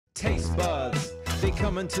Taste buds, they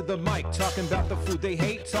coming to the mic, talking about the food they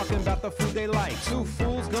hate, talking about the food they like. Two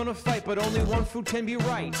fools gonna fight, but only one food can be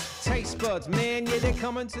right. Taste buds, man, yeah, they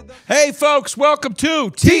coming to the... Hey, folks, welcome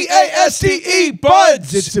to TASTE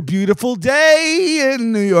Buds. It's a beautiful day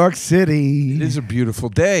in New York City. It is a beautiful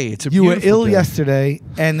day. It's a You beautiful were ill day. yesterday,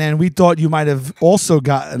 and then we thought you might have also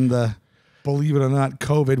gotten the, believe it or not,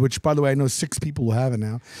 COVID, which, by the way, I know 6 people who have it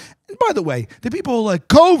now. And by the way, the people who are like,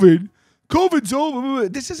 COVID's over.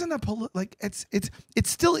 This isn't a like it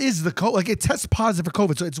still is the COVID. Like it tests positive for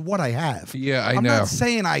COVID, so it's what I have. Yeah, I'm know. not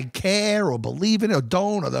saying I care or believe in it or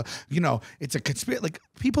don't, or it's a conspiracy. Like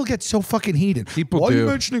people get so fucking heated. People Why do. are you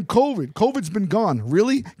mentioning COVID? COVID's been gone.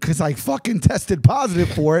 Really? Because I fucking tested positive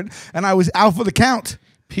for it and I was out for the count.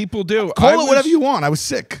 People do. Call it whatever you want. I was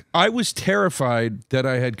sick. I was terrified that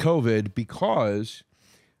I had COVID because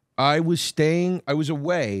I was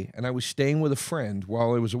away, and I was staying with a friend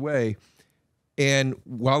while I was away. And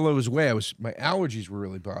while I was away, my allergies were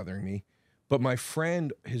really bothering me. But my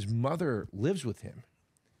friend, his mother lives with him.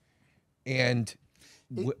 And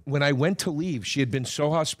when I went to leave, she had been so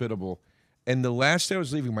hospitable. And the last day I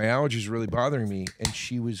was leaving, my allergies were really bothering me. And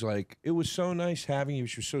she was like, it was so nice having you.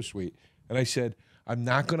 She was so sweet. And I said, I'm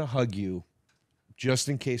not going to hug you just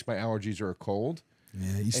in case my allergies are a cold.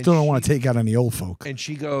 Yeah, you still don't want to take out any old folk. And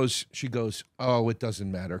she goes, oh, it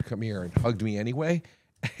doesn't matter. Come here, and hugged me anyway.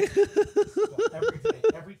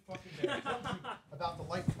 Every fucking day. About the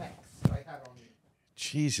light facts I had on you.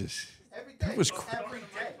 Jesus. Every day. That was every day.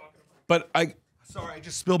 But Sorry, I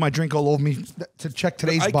just spilled my drink all over me to check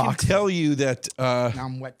today's I box. can tell you that Now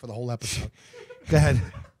I'm wet for the whole episode. Go ahead.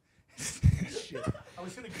 Shit. I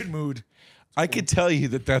was in a good mood. I can tell you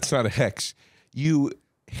that that's not a hex. You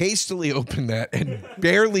hastily opened that and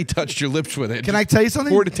barely touched your lips with it. Can I tell you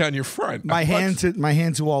something? Poured it down your front. My hand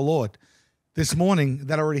to our Lord. This morning,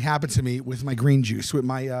 that already happened to me with my green juice, with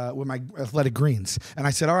my athletic greens, and I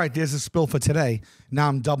said, "All right, there's a spill for today." Now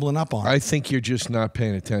I'm doubling up on it. I think you're just not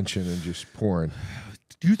paying attention and just pouring.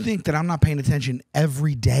 Do you think that I'm not paying attention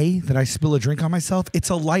every day that I spill a drink on myself? It's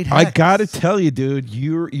a light hex. I gotta tell you, dude,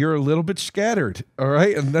 you're a little bit scattered. All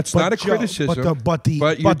right, and that's not a criticism. But the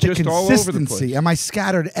just all over the consistency. place. Am I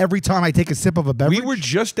scattered every time I take a sip of a beverage? We were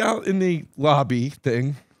just out in the lobby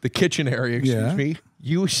thing, the kitchen area, excuse me.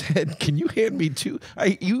 You said, can you hand me 2?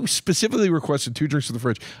 You specifically requested 2 drinks from the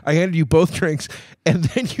fridge. I handed you both drinks, and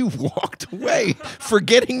then you walked away,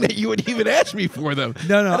 forgetting that you had even asked me for them.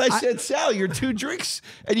 No. And I said, Sal, your 2 drinks,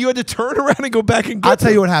 and you had to turn around and go back and get I'll tell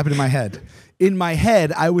them. you what happened in my head. In my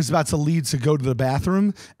head, I was about to leave to go to the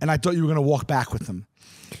bathroom, and I thought you were going to walk back with them.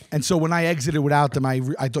 And so when I exited without them, I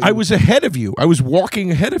thought I was ahead of you. I was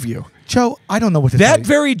walking ahead of you. Joe, I don't know what to tell That you.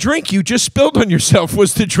 very drink you just spilled on yourself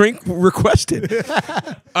was the drink requested.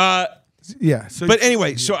 Yeah. So But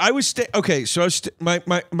anyway, so I was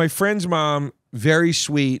my friend's mom, very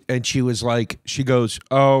sweet, and she was like, she goes,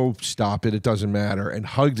 "Oh, stop it, it doesn't matter," and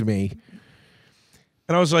hugged me.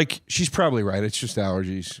 And I was like, she's probably right. It's just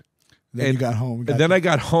allergies. then you got home. And then I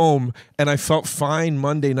got home, and I felt fine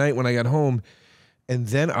Monday night when I got home. And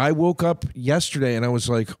then I woke up yesterday, and I was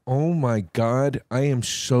like, "Oh my God, I am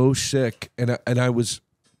so sick." And I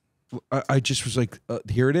just was like,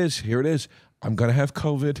 "Here it is. I'm gonna have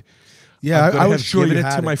COVID." Yeah, I was sure you given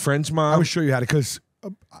had it to my friend's mom. I was sure you had it because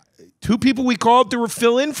 2 people we called to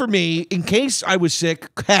fill in for me in case I was sick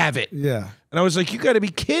have it. yeah, And I was like, you got to be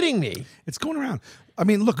kidding me. it's going around. I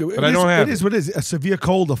mean, look, But I don't have it is what it is. A severe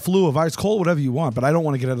cold, a flu, a virus, cold, whatever you want. But I don't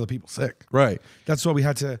want to get other people sick. Right. That's why we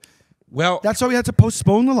had to. Well, That's why we had to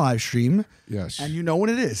postpone the live stream. yes. And you know what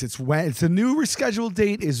it is. It's the new rescheduled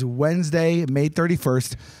date is Wednesday, May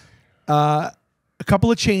 31st. A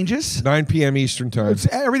couple of changes. 9 p.m. Eastern time.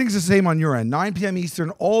 Everything's the same on your end. 9 p.m. Eastern.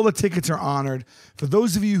 All the tickets are honored. For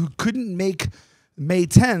those of you who couldn't make May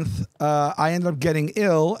 10th, I ended up getting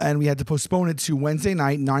ill, and we had to postpone it to Wednesday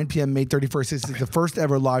night, 9 p.m., May 31st. This is the first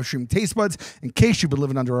ever live stream Taste Buds. In case you've been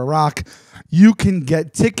living under a rock, you can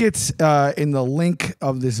get tickets in the link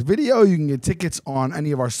of this video. You can get tickets on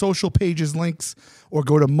any of our social pages links, or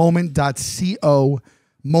go to moment.co,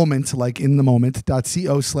 moment, like in the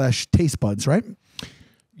moment.co/tastebuds, right?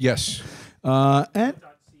 Yes. And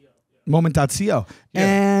moment.co.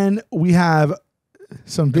 And we have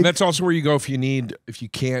some big... And that's also where you go if you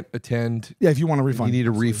can't attend. Yeah, if you want a refund. You need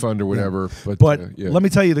a refund or whatever. Yeah. But yeah. Let me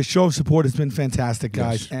tell you, the show of support has been fantastic,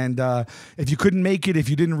 guys. Yes. And if you couldn't make it, if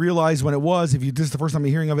you didn't realize when it was, if this is the first time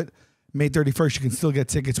you're hearing of it, May 31st, you can still get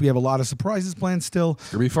tickets. We have a lot of surprises planned still.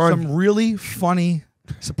 It'll be fun. Some really funny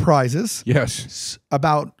surprises. Yes.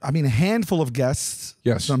 About, a handful of guests.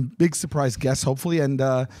 Yes. Some big surprise guests, hopefully. And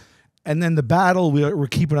then the battle, we're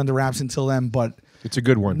keeping under wraps until then. But It's a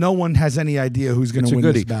good one. No one has any idea who's going It's to a win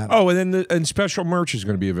goodie. this battle. Oh, and then and special merch is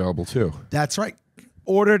going to be available too. That's right.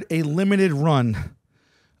 Ordered a limited run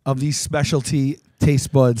of these specialty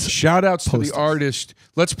taste buds. Shout outs to Posters. the artist.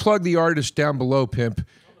 Let's plug the artist down below, Pimp,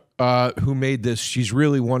 who made this. She's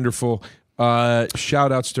really wonderful.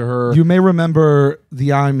 Shout outs to her. You may remember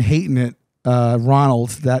the I'm Hating It, Ronald,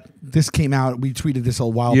 that this came out. We tweeted this a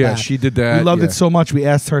while Yeah, back. she did that. We loved yeah. it so much, we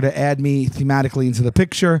asked her to add me thematically into the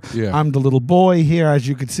picture. Yeah. I'm the little boy here, as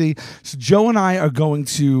you can see. So Joe and I are going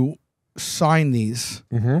to sign these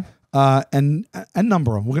and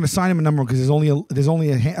number them. We're going to sign them and number them because there's only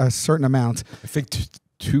a certain amount. I think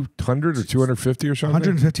 200 or 250 or something.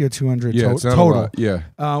 150 or 200 Yeah, it's not a total. lot. Yeah.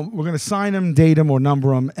 We're going to sign them, date them, or number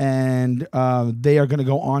them, and they are going to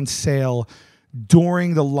go on sale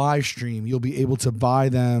during the live stream. You'll be able to buy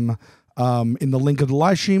them in the link of the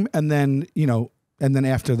live stream, and then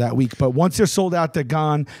after that week. But once they're sold out, they're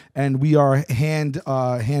gone, and we are hand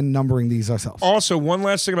numbering these ourselves. Also, one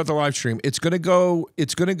last thing about the live stream. It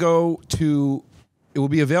will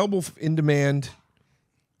be available in demand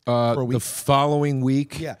a week. the following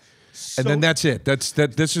week. Yeah. And then that's it. That's it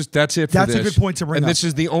for this. That's a good point to bring And up. this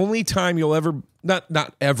is the only time you'll ever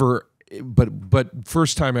not ever, but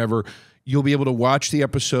first time ever, you'll be able to watch the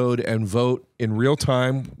episode and vote in real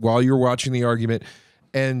time while you're watching the argument.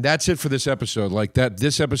 And that's it for this episode. Like that,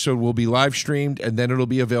 this episode will be live streamed, and then it'll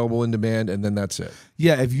be available in demand, and then that's it.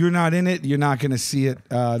 Yeah, if you're not in it, you're not going to see it.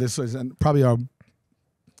 This was probably our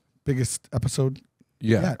biggest episode.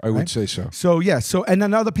 Yeah, yet, I would right? say so. So and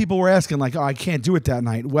then other people were asking like, oh, I can't do it that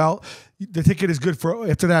night. Well, the ticket is good for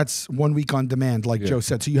after that's 1 week on demand, like Joe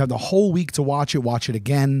said. So you have the whole week to watch it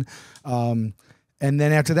again, and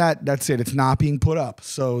then after that, that's it. It's not being put up.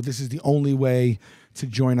 So this is the only way to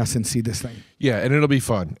join us and see this thing. Yeah, and it'll be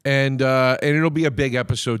fun, and it'll be a big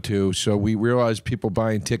episode too. So we realize people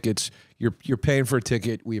buying tickets. You're paying for a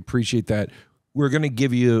ticket. We appreciate that. We're going to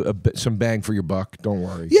give you some bang for your buck. Don't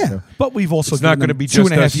worry. Yeah, you know? but we've also It's not given gonna them be 2.5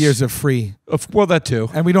 just us. years of free, Well, that too.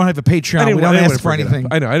 and we don't have a Patreon. We don't ask for anything.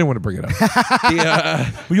 I know. I didn't want to bring it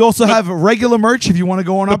up. We also have regular merch if you want to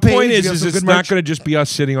go on our The page. point We have is some it's good not merch. going to just be us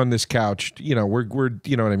sitting on this couch. You know, we're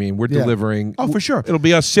you know what I mean. We're Yeah. delivering. Oh, for sure. It'll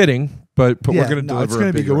be us sitting, but we're going to no, deliver. it's going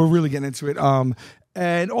a to be big good. We're one. really getting into it.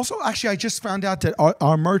 And also, actually, I just found out that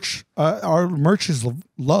our merch is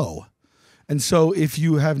low. And so if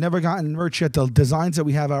you have never gotten merch yet, the designs that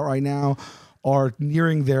we have out right now are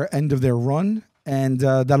nearing their end of their run. And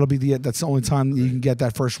that'll be that's the only time you can get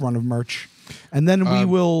that first run of merch. And then we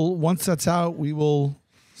will, once that's out, we will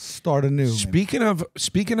start anew. Speaking of,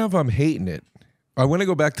 I'm hating it. I want to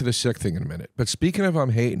go back to the sick thing in a minute. But speaking of, I'm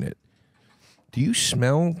hating it. Do you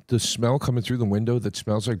smell the smell coming through the window that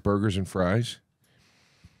smells like burgers and fries?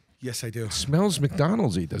 Yes, I do. It smells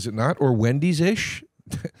McDonald's-y, does it not? Or Wendy's-ish?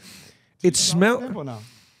 It smells.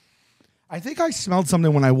 I think I smelled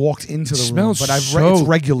something when I walked into the room, Smells but so it's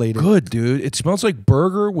regulated. good, dude. It smells like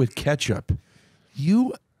burger with ketchup.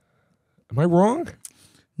 Am I wrong?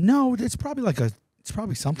 No, it's probably it's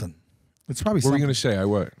probably something. It's probably What were something. you going to say? I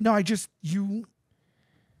what? No,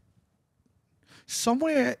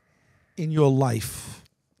 somewhere in your life,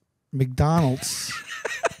 McDonald's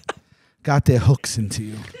got their hooks into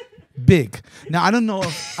you. Big. Now I don't know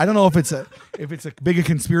if it's a bigger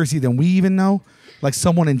conspiracy than we even know. Like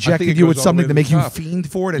someone injected you with something to make you fiend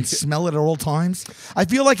for it and smell it at all times. I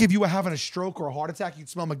feel like if you were having a stroke or a heart attack, you'd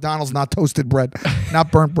smell McDonald's, not toasted bread,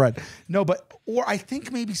 not burnt bread. No, or I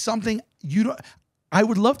think maybe something you don't. I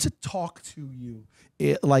would love to talk to you,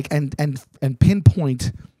 and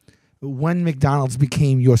pinpoint when McDonald's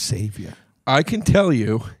became your savior. I can tell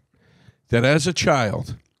you that as a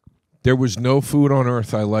child, there was no food on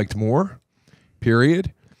earth I liked more.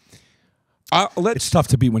 Period. It's tough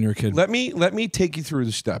to beat when you're a kid. Let me take you through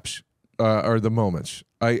the steps or the moments.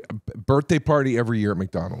 Birthday party every year at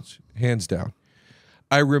McDonald's, hands down.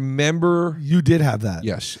 I remember. You did have that.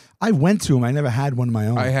 Yes, I went to them. I never had one of my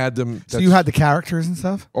own. I had them. So you had the characters and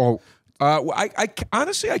stuff. Oh, I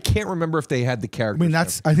honestly I can't remember if they had the characters. I mean,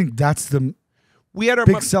 I think that's the we had our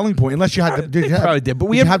big selling point. Unless you had they probably did, but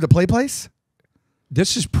we did you have the play place.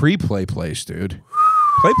 This is pre-play place, dude.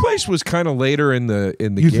 Play place was kind of later in the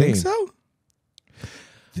You game. think so?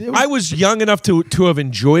 I was young enough to have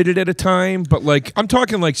enjoyed it at a time, but like I'm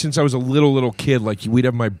talking like since I was a little kid, like we'd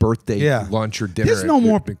have my birthday lunch or dinner. There's no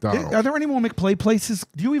more McDonald's. Are there any more McPlay places?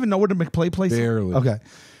 Do you even know what a McPlay place is? Barely. Okay.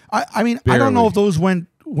 I mean, I don't know if those went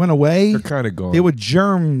away. They're kind of gone. They would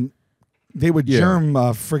germ.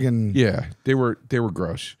 Friggin' Yeah, they were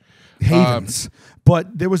gross. havens.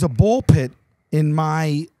 But there was a ball pit in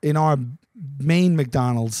our main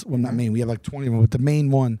McDonald's. Well, not main. We have like 20 of them, but the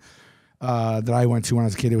main one. that I went to when I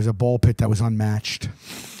was a kid. It was a ball pit that was unmatched.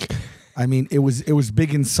 I mean, it was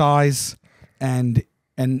big in size, and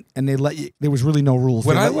they let you. There was really no rules.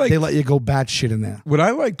 They let you go batshit in there. What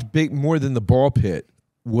I liked more than the ball pit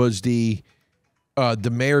was the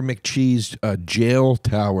Mayor McCheese jail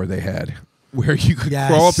tower they had, where you could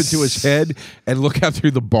crawl up into his head and look out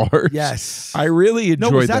through the bars. Yes, I really enjoyed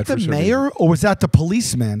that. No, was that the mayor or was that the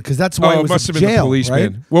policeman? Because that's why it was must have jail, been the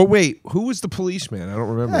policeman. right? Well, wait, who was the policeman? I don't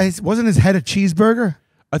remember. Yeah, wasn't his head a cheeseburger?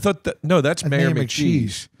 I thought that that's Mayor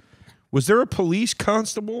McCheese. Was there a police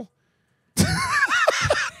constable?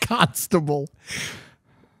 Constable.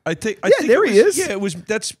 I think there he is. Yeah,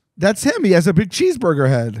 That's him. He has a big cheeseburger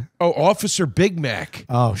head. Oh, Officer Big Mac.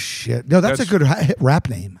 Oh shit! No, that's a good rap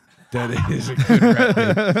name. That is a good rap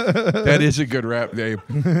name. That is a good rap name.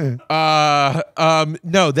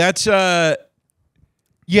 No, that's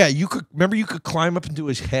yeah. You could climb up into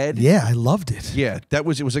his head. Yeah, I loved it. Yeah, it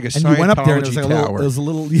was like a and Scientology you went up there and it was like tower. it was a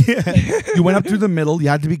little yeah. You went up through the middle. You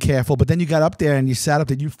had to be careful, but then you got up there and you sat up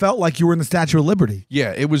there. You felt like you were in the Statue of Liberty.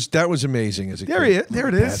 Yeah, that was amazing as a kid. There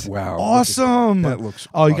it is. Wow, awesome. That looks.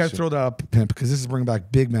 Oh, awesome. You got to throw that up, pimp, because this is bringing back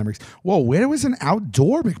big memories. Whoa, where was an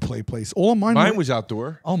outdoor McPlay place? All of mine was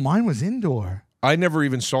outdoor. Oh, mine was indoor. I never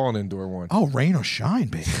even saw an indoor one. Oh, rain or shine,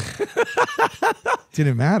 baby.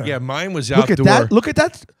 Didn't matter. Yeah, mine was outdoor. Look at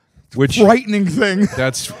that. Which frightening thing.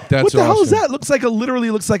 That's what the awesome. hell is that? Literally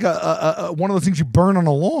looks like a one of those things you burn on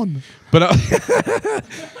a lawn. But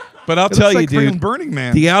I'll tell you, dude, Burning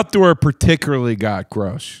Man. the outdoor particularly got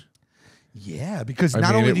gross. Yeah, because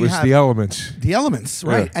I mean, it was the elements. The elements,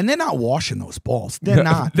 right? Yeah. And they're not washing those balls. They're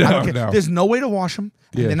not. No. There's no way to wash them.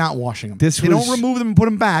 And Yeah. they're not washing them. They don't remove them and put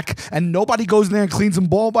them back, and nobody goes in there and cleans them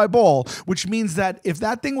ball by ball, which means that if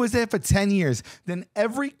that thing was there for 10 years, then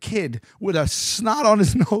every kid with a snot on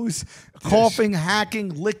his nose, coughing, hacking,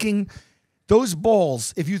 licking, those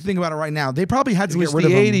balls, if you think about it right now, they probably had to get rid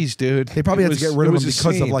of them. It was the 80s, dude. They probably had to get rid of them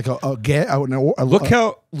because of like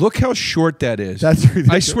Look how short that is. That's ridiculous.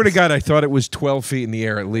 I swear to God, I thought it was 12 feet in the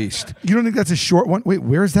air at least. You don't think that's a short one? Wait,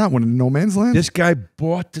 where is that one? In No Man's Land? This guy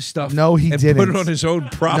bought the stuff. No, he and didn't. Put it on his own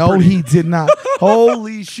property. No, he did not.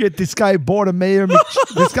 Holy shit! This guy bought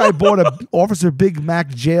this guy bought a Officer Big Mac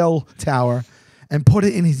jail tower, and put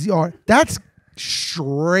it in his yard. That's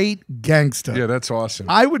straight gangster. Yeah, that's awesome.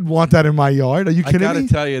 I would want that in my yard. Are you kidding I me?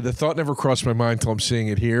 gotta tell you, the thought never crossed my mind until I'm seeing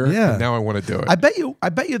it here. Yeah. And now I want to do it. I bet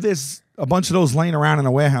you there's a bunch of those laying around in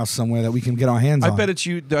a warehouse somewhere that we can get our hands on. I bet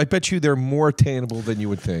you they're more attainable than you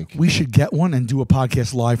would think. We should get one and do a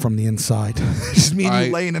podcast live from the inside. Just me and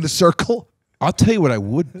you laying in a circle. I'll tell you what I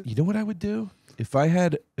would. You know what I would do if I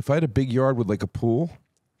had a big yard with like a pool,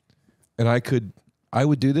 and I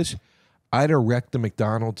would do this. I'd erect the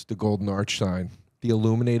McDonald's, the Golden Arch sign, the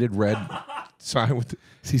illuminated red sign with.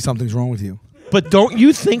 See, something's wrong with you. But don't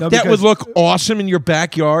you think that would because- look awesome in your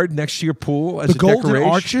backyard next to your pool as The a Golden decoration?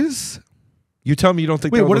 Arches. You tell me you don't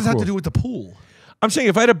think. Wait, that would what look does that have cool. to do with the pool? I'm saying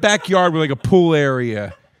if I had a backyard with like a pool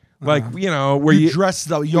area, like where You you dress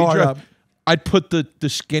the yard up. I'd put the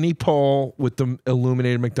skinny pole with the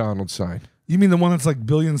illuminated McDonald's sign. You mean the one that's like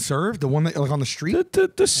billion served? The one that like on the street?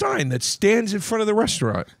 The sign that stands in front of the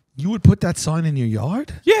restaurant. You would put that sign in your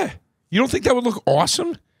yard? Yeah. You don't think that would look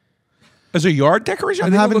awesome as a yard decoration? I'm I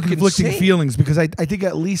think it having would look conflicting insane. feelings because I think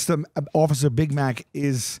at least Officer Big Mac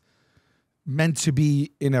is meant to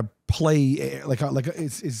be in a play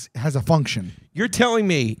has a function. You're telling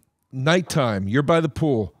me nighttime, you're by the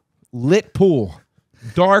pool, lit pool,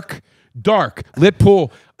 dark, lit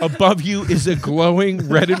pool. Above you is a glowing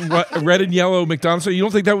red and yellow McDonald's. So you don't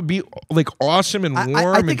think that would be like awesome and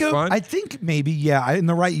warm and fun? I think maybe in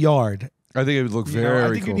the right yard. I think it would look You know, very I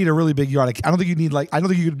think cool. you need a really big yard. Like, I don't think you need I don't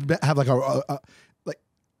think you could have like a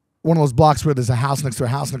one of those blocks where there's a house next to a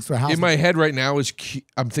house next to a house. In my head right now is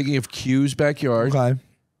I'm thinking of Q's backyard. Okay.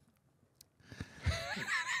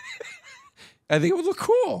 I think it would look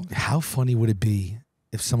cool. How funny would it be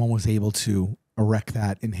if someone was able to erect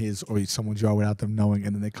that in his or someone's yard without them knowing,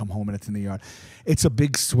 and then they come home and it's in the yard? It's a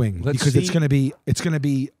big swing because it's going to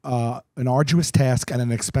be an arduous task and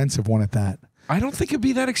an expensive one at that. I don't think it'd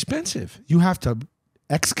be that expensive. You have to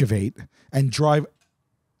excavate and drive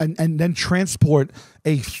and then transport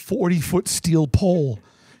a 40-foot steel pole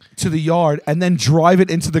to the yard and then drive it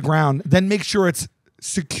into the ground. Then make sure it's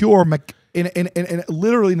secure in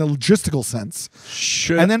literally in a logistical sense.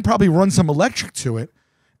 And then probably run some electric to it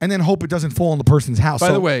and then hope it doesn't fall on the person's house.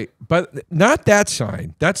 By the way, but not that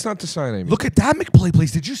sign. That's not the sign I mean. Look at that McPlay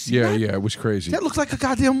place. Did you see that? Yeah, it was crazy. That looks like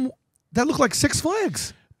that looked like Six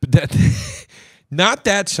Flags. But that, not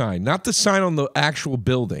that sign, not the sign on the actual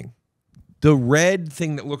building. The red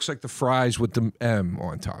thing that looks like the fries with the M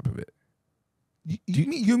on top of it.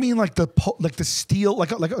 You mean like the steel, like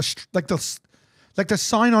the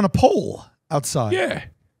sign on a pole outside? Yeah.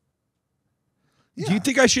 Do you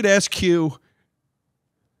think I should ask Q?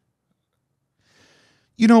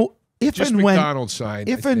 You know, if Just and McDonald's sign.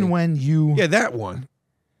 when, when you that one.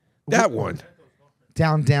 That one.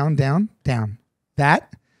 Down.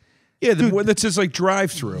 That? Yeah, the one that says like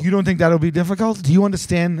drive-through. You don't think that'll be difficult? Do you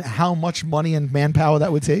understand how much money and manpower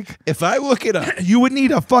that would take? If I look it up, You would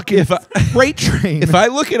need a fucking freight train. if I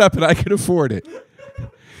look it up and I can afford it,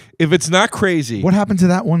 if it's not crazy, What happened to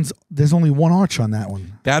that one's? There's only one arch on that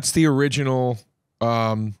one. that's the original.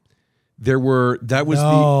 That was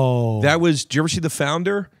No. did you ever see The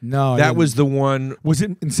Founder? No, I That didn't. was the one. Was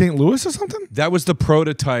it in St. Louis or something? That was the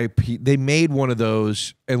prototype. They made one of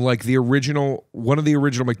those, and like one of the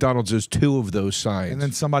original McDonald's is two of those signs. And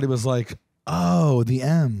then somebody was like, "Oh, the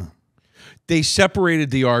M." They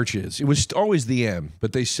separated the arches. It was always the M,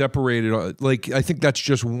 but they separated. Like I think that's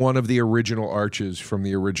just one of the original arches from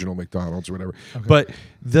the original McDonald's or whatever. Okay. But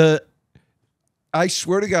I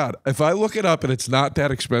swear to God, if I look it up and it's not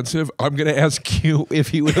that expensive, I'm going to ask you if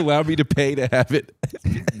he would allow me to pay to have it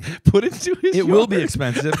put into his. It will be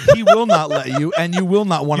expensive. He will not let you, and you will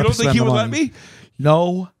not want You to don't spend think he the would let money. me?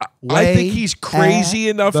 No way. I think he's crazy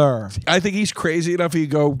enough. ever. I think he's crazy enough. He'd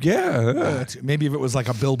go, yeah. Maybe if it was like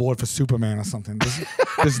a billboard for Superman or something.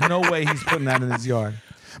 There's no way he's putting that in his yard.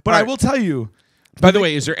 But All I right. will tell you. By the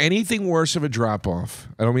way, is there anything worse of a drop off?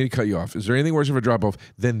 I don't mean to cut you off. Is there anything worse of a drop off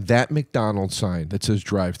than that McDonald's sign that says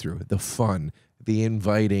drive through? The fun, the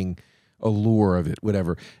inviting allure of it,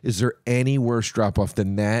 whatever. Is there any worse drop off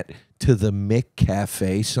than that to the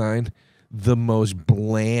McCafe sign? The most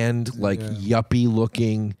bland, like yuppie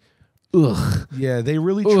looking. Ugh. Yeah, they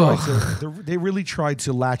really tried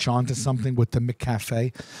to latch onto something with the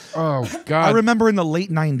McCafe. Oh God! I remember in the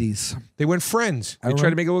late 90s. They went Friends. They tried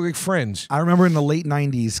to make it look like Friends. I remember in the late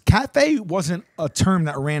 90s, cafe wasn't a term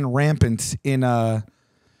that ran rampant in the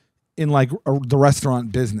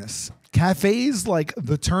restaurant business. Cafes, like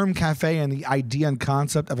the term cafe and the idea and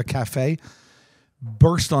concept of a cafe,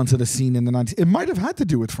 burst onto the scene in the 90s. It might have had to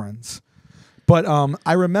do with Friends. But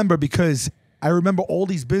I remember because I remember all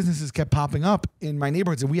these businesses kept popping up in my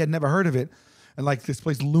neighborhoods and we had never heard of it. And like this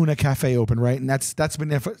place, Luna Cafe opened, right? And that's been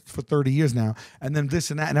there for 30 years now. And then this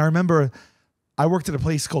and that. And I remember I worked at a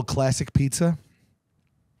place called Classic Pizza.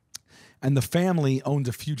 And the family owned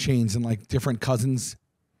a few chains and like different cousins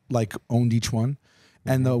like owned each one.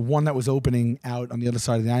 And the one that was opening out on the other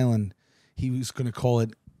side of the island, he was going to call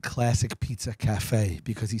it Classic Pizza Cafe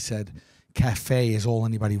because he said cafe is all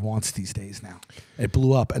anybody wants these days now. It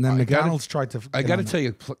blew up. And then McDonald's tried to... I got to tell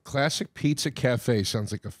you, Classic Pizza Cafe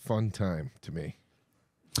sounds like a fun time to me.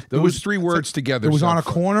 Those three words together. It was on sound a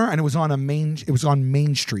fun. corner and it was on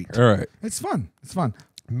Main Street. All right. It's fun. It's fun.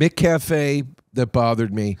 McCafe, that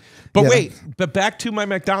bothered me. But Yeah. wait, but back to my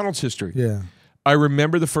McDonald's history. Yeah. I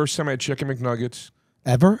remember the first time I had chicken McNuggets.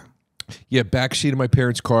 Ever? Yeah, backseat of my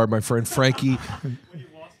parents' car. My friend Frankie.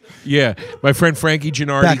 Yeah, my friend Frankie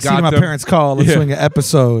Gennardi Backseat got of my them. parents' car. Let's swing an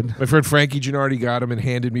episode. My friend Frankie Gennardi got him and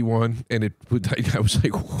handed me one, and I was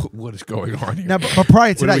like, "What is going on here?" Now, but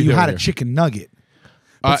prior to What are that, we you doing had a here? chicken nugget.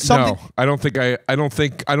 But No, I don't think I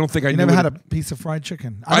You never had a piece of fried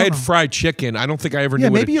chicken. I had know. fried chicken. I don't think I ever Yeah,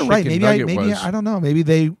 knew maybe what a you're right. chicken Maybe nugget was. I don't know.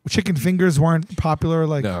 Maybe chicken fingers weren't popular.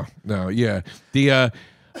 Like No, yeah.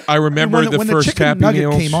 I remember when the first chicken Happy nugget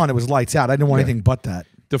Meals came on, it was lights out. I didn't want anything but that.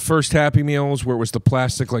 The first Happy Meals where it was the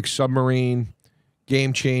plastic like submarine,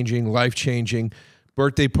 game changing, life changing,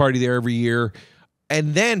 birthday party there every year,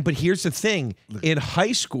 and then. But here's the thing: in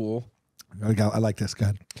high school, I like this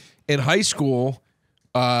guy. in high school,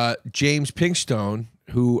 James Pinkstone,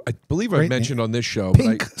 who I believe I've Great mentioned on this show,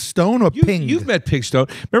 Pink Stone or Ping? You've met Pinkstone.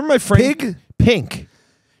 Remember my friend Pig? Pink.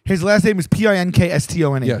 His last name is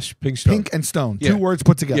Pinkstone. Yes, Pinkstone. Pink and Stone. Yeah. 2 words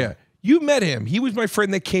put together. Yeah. You met him. He was my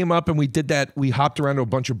friend that came up and we did that. We hopped around to a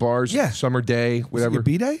bunch of bars. Yeah. Summer day, Was it whatever. your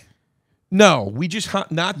B-Day? No, we just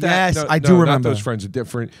not that. Yes, no, I do no, remember. Not those friends are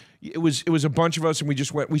different. It was a bunch of us and we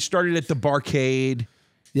just went. We started at the barcade.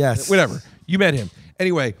 Yes. Whatever. You met him.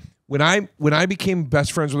 Anyway, when I became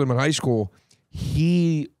best friends with him in high school,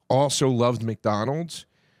 he also loved McDonald's,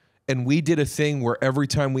 and we did a thing where every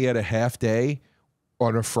time we had a half day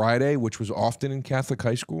on a Friday, which was often in Catholic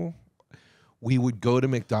high school, we would go to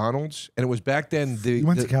McDonald's, and it was back then. You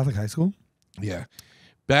went to Catholic high school? Yeah.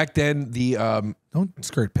 Back then, Don't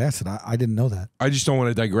skirt past it. I didn't know that. I just don't want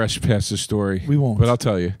to digress past the story. We won't. But I'll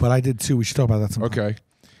tell you. But I did too. We should talk about that sometime.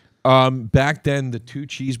 Okay. Back then, the 2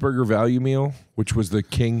 cheeseburger value meal, which was the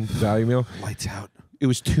king value meal, Lights out. It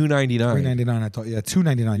was $2.99. $3.99. I thought. Yeah,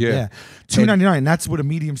 $2.99. Yeah. Yeah, $2.99. That's with a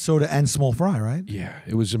medium soda and small fry, right? Yeah,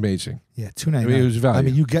 it was amazing. Yeah, $2.99. I mean, it was value. I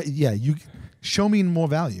mean, you show me more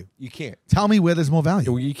value. You can't. Tell me where there's more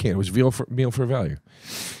value. Well, you can't. It was meal for value.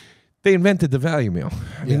 They invented the value meal.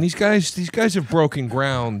 I mean, these guys have broken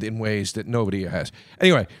ground in ways that nobody has.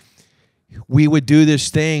 Anyway, we would do this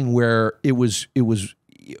thing where it was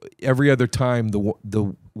every other time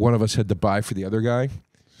the one of us had to buy for the other guy.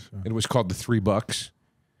 Sure. And it was called the $3.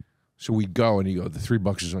 So we'd go and you go, the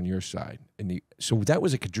 $3 is on your side. So that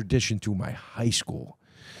was like a tradition through my high school.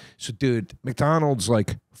 So, dude, McDonald's,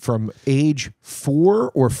 like, from age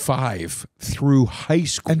 4 or 5 through high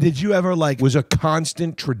school. And did you ever, like... was a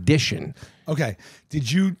constant tradition. Okay.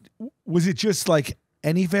 Was it just, like,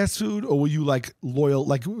 any fast food, or were you, like, loyal?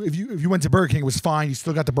 Like, if you went to Burger King, it was fine. You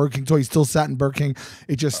still got the Burger King toy. You still sat in Burger King.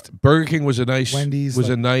 It just... Burger King was a nice... Wendy's. Was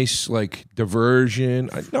a nice, like,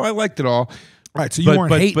 diversion. I liked it all. All right, so you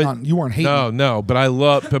weren't hating. You weren't hating. No.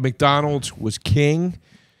 But McDonald's was king.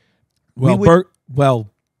 Well,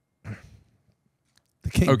 the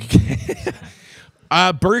king. Okay.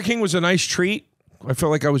 Burger King was a nice treat. I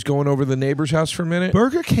felt like I was going over to the neighbor's house for a minute.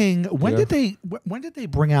 Burger King. When did they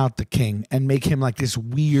bring out the king and make him like this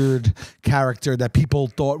weird character that people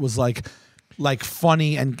thought was like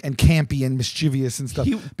funny and campy and mischievous and stuff?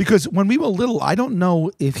 Because when we were little, I don't know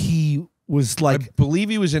if he was like... I believe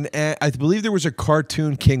he was I believe there was a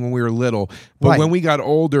cartoon king when we were little, but when we got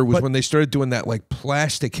older was when they started doing that like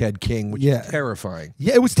plastic head king, which is terrifying.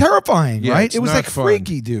 Yeah, it was terrifying, right? It was like fun.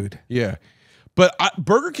 freaky, dude. Yeah. But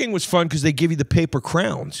Burger King was fun because they give you the paper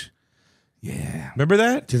crowns. Yeah. Remember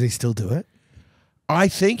that? Do they still do it? I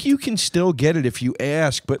think you can still get it if you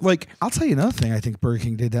ask, but like... I'll tell you another thing I think Burger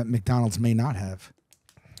King did that McDonald's may not have.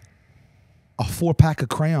 A 4-pack of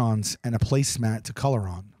crayons and a placemat to color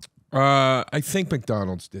on. I think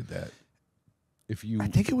McDonald's did that. I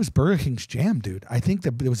think it was Burger King's jam, dude. I think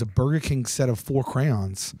that there was a Burger King set of 4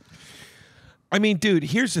 crayons. I mean, dude,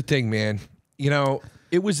 here's the thing, man. You know,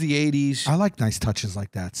 it was the 80s. I like nice touches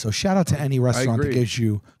like that. So shout out to any restaurant that gives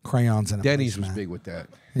you crayons and a Denny's placemat. was big with that.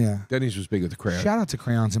 Yeah. Denny's was big with the crayons. Shout out to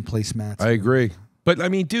crayons and placemats. I agree. But I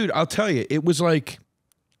mean, dude, I'll tell you, it was like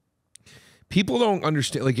people don't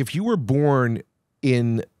understand. Like if you were born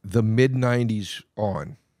in the mid-90s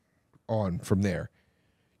on from there,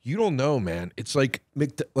 you don't know, man. It's like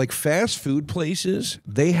fast food places,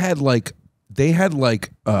 they had a vibe.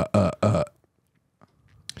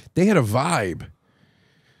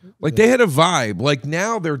 Like they had a vibe. Like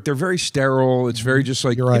now they're very sterile. It's very just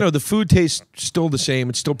like, right. You know, the food tastes still the same.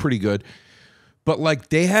 It's still pretty good. But like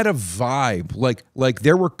they had a vibe. Like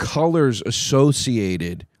there were colors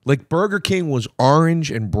associated. Like Burger King was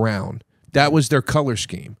orange and brown. That was their color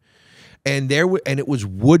scheme. And it was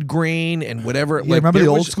wood grain and whatever. Yeah, remember the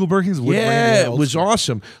old school Burger Kings? Yeah, it was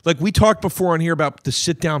awesome. Like we talked before on here about the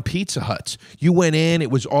sit down Pizza Huts. You went in,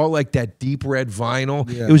 it was all like that deep red vinyl.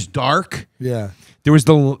 Yeah. It was dark. Yeah. There was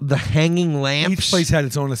the hanging lamps. Each place had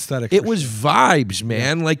its own aesthetic. It was vibes,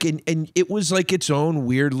 man. Yeah. Like and it was like its own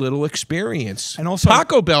weird little experience. And also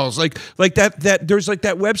Taco Bells, like that. There's like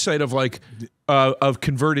that website of like. Of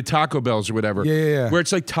converted Taco Bells or whatever. Yeah. Where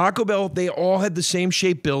it's like Taco Bell, they all had the same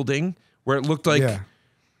shaped building where it looked like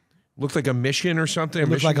a mission or something. It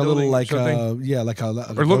looked like a little like or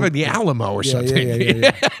it looked like the Alamo or something.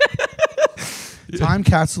 Yeah. Time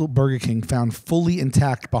Capsule Burger King found fully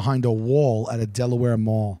intact behind a wall at a Delaware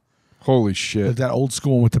mall. Holy shit! Like that old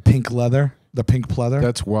school one with the pink leather, the pink pleather.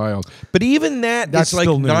 That's wild. But even that's like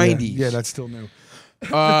still new, 90s. Yeah, that's still new.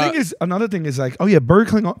 Another thing is like, oh yeah,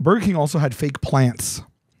 Burger King also had fake plants.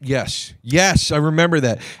 Yes, I remember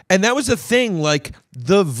that. And that was the thing, like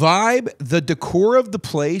the vibe, the decor of the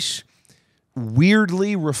place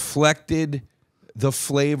weirdly reflected the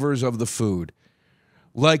flavors of the food.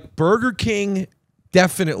 Like Burger King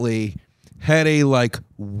definitely had a like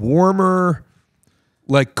warmer,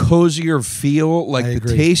 like cozier feel. Like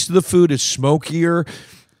the taste of the food is smokier.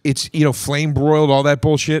 It's, you know, flame broiled, all that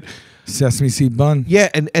bullshit. Sesame seed bun. Yeah,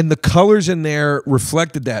 and the colors in there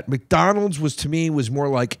reflected that. McDonald's was more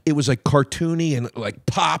like, it was like cartoony and like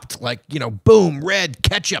popped, like, you know, boom, red,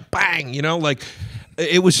 ketchup, bang, you know, like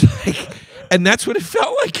it was like, and that's what it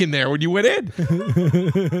felt like in there when you went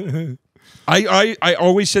in. I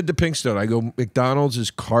always said to Pinkstone, I go, McDonald's is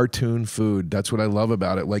cartoon food. That's what I love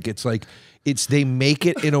about it. Like they make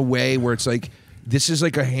it in a way where it's like, this is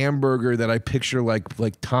like a hamburger that I picture like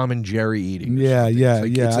Tom and Jerry eating. Yeah.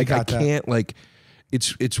 It's like I can't like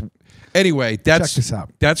it's anyway, check this out.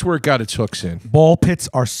 That's where it got its hooks in. Ball pits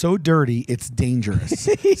are so dirty, it's dangerous.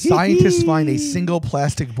 Scientists find a single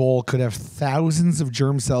plastic bowl could have thousands of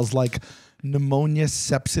germ cells like pneumonia,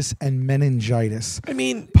 sepsis, and meningitis. I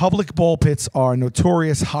mean, Public ball pits are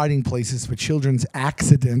notorious hiding places for children's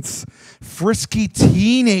accidents, frisky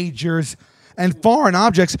teenagers, and foreign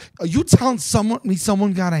objects. Are you telling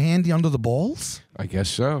someone got a handy under the balls? I guess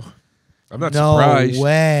so. I'm not surprised. No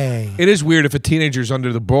way. It is weird if a teenager's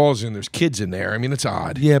under the balls and there's kids in there. I mean, it's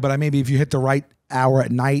odd. Yeah, but maybe if you hit the right hour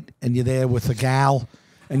at night and you're there with a gal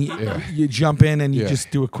and you jump in and you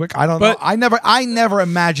just do a quick. I don't know. I never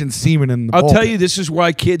imagined semen in the ball. I'll tell you, this is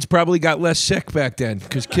why kids probably got less sick back then,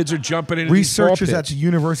 because kids are jumping into Researchers these ball at pits. the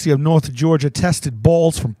University of North Georgia tested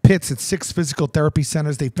balls from pits at 6 physical therapy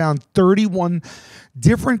centers. They found 31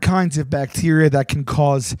 different kinds of bacteria that can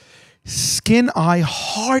cause skin, eye,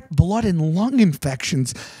 heart, blood, and lung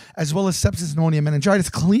infections, as well as sepsis, pneumonia, meningitis.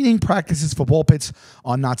 Cleaning practices for ball pits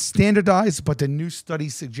are not standardized, but the new study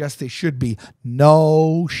suggests they should be.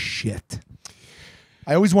 No shit.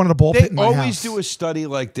 I always wanted a ball pit in my house. They always do a study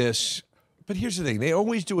like this. But here's the thing. They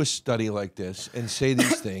always do a study like this and say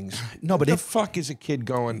these things. No, but what the fuck is a kid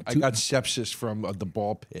going, I got sepsis from the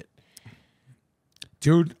ball pit?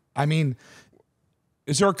 Dude, I mean,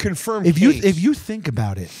 is there a confirmed if case? you think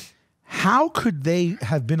about it, how could they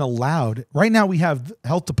have been allowed? Right now we have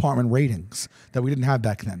health department ratings that we didn't have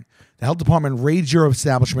back then. The health department rates your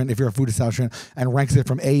establishment, if you're a food establishment, and ranks it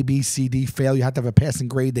from A, B, C, D, fail. You have to have a passing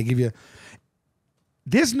grade. They give you...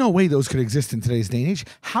 There's no way those could exist in today's day and age.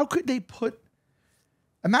 How could they put...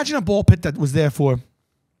 Imagine a ball pit that was there for,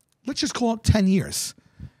 let's just call it 10 years,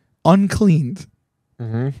 uncleaned.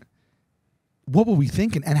 Mm-hmm. What were we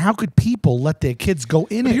thinking? And how could people let their kids go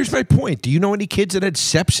in it? Here's my point. Do you know any kids that had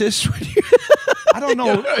sepsis? I don't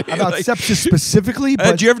know about sepsis specifically,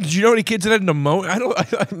 but did you know any kids that had pneumonia?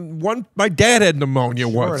 My dad had pneumonia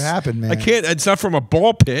once. Sure, it happened, man. It's not from a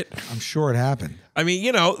ball pit. I'm sure it happened. I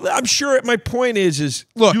mean, I'm sure. My point is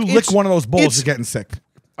look, you lick one of those balls, you're getting sick.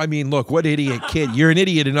 I mean, look, what idiot kid? You're an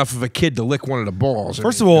idiot enough of a kid to lick one of the balls.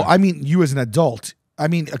 First of all, I mean, you as an adult. I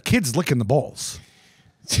mean, a kid's licking the balls.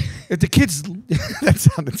 If the kids, that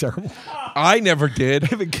sounded terrible. I never did.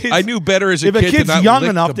 I knew better as a kid. If a kid's to not young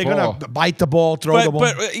lick enough, the they're ball. gonna bite the ball, throw the ball.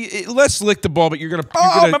 But let's lick the ball. But you're gonna.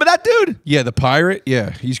 Remember that dude? Yeah, the pirate.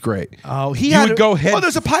 Yeah, he's great. Oh, you would go head. Oh,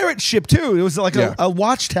 there's a pirate ship too. It was like a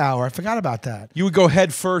watchtower. I forgot about that. You would go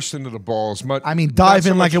head first into the balls. I mean, dive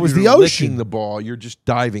in like it was the ocean. Licking the ball, you're just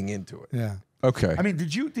diving into it. Yeah. Okay. I mean,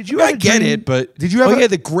 did you? I get it, but did you ever? Oh yeah,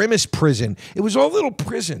 the Grimace prison. It was all little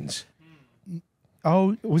prisons.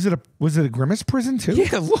 Oh, was it a Grimace prison too?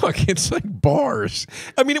 Yeah, look, it's like bars.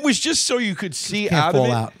 I mean, it was just so you could see out of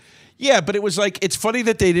it. Out. Yeah, but it was like, it's funny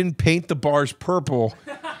that they didn't paint the bars purple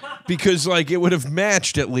because like it would have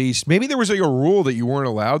matched at least. Maybe there was like a rule that you weren't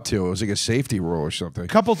allowed to. It was like a safety rule or something.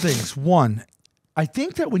 Couple things. One, I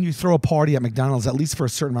think that when you throw a party at McDonald's, at least for a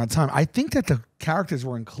certain amount of time, I think that the characters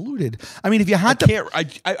were included. I mean, if you had I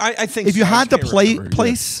think if you had the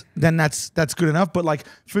place, then that's good enough. But like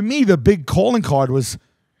for me, the big calling card was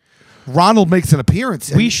Ronald makes an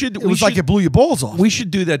appearance. It was like it blew your balls off. We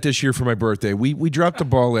should do that this year for my birthday. We dropped the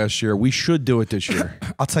ball last year. We should do it this year.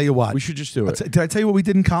 I'll tell you what. We should just do it. Did I tell you what we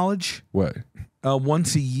did in college? What?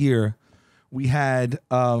 Once a year, we went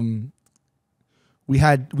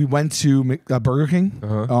to Burger King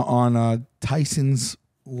on Tyson's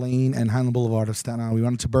Lane and Highland Boulevard of Staten Island. We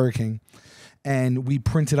went to Burger King, and we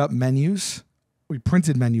printed up menus. We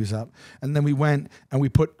printed menus up, and then we went and we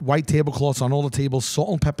put white tablecloths on all the tables, salt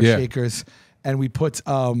and pepper shakers, and we put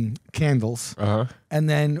candles. And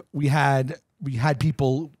then we had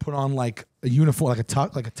people put on like a uniform, like a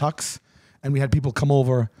tux, and we had people come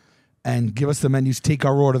over and give us the menus, take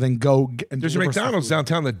our order, then go. There's a McDonald's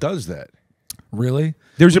downtown that does that. Really?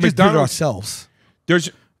 There's a McDonald's. Did it ourselves. There's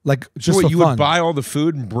like just so for you fun. Would buy all the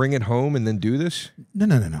food and bring it home and then do this?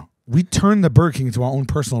 No. We turned the Burger King into our own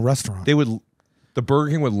personal restaurant. The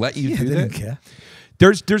Burger King would let you do they that? Didn't care.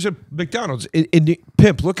 There's a McDonald's in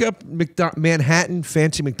Pimp. Look up Manhattan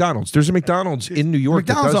fancy McDonald's. There's a McDonald's in New York.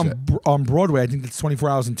 McDonald's that does on Broadway. I think it's 24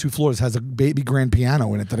 hours and 2 floors. Has a baby grand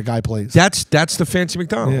piano in it that a guy plays. That's the fancy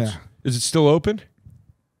McDonald's. Yeah. Is it still open?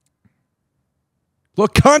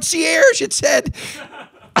 Look, concierge. It said.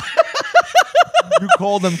 You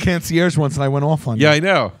called them concierge once, and I went off on you. Yeah, I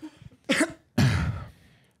know.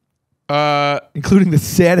 Including the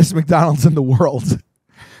saddest McDonald's in the world.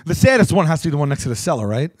 The saddest one has to be the one next to the cellar,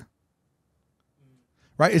 right?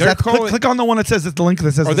 Right? Is that click on the one that says it's the link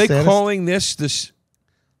that says Are the they saddest? calling this?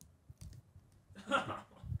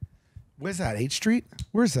 Where's that? 8th Street?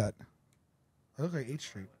 Where's that? I look like 8th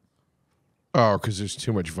Street. Oh, because there's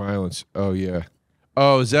too much violence. Oh yeah.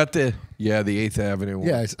 Oh, is that the 8th Avenue one?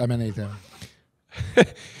 Yeah, I'm in 8th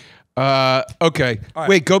Avenue. Okay. Right.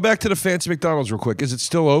 Wait, go back to the fancy McDonald's real quick. Is it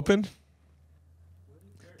still open?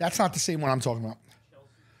 That's not the same one I'm talking about.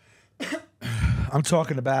 I'm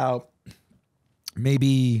talking about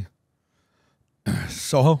maybe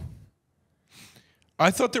Soho. I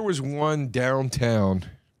thought there was one downtown.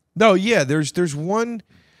 No, yeah, there's one.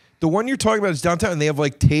 The one you're talking about is downtown, and they have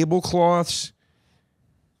like tablecloths.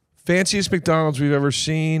 Fanciest McDonald's we've ever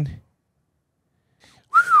seen.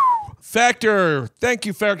 Factor. Thank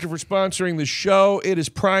you, Factor, for sponsoring the show. It is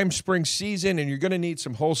prime spring season, and you're going to need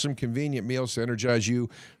some wholesome, convenient meals to energize you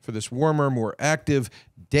for this warmer, more active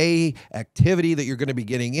day activity that you're going to be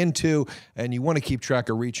getting into, and you want to keep track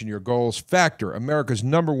of reaching your goals. Factor, America's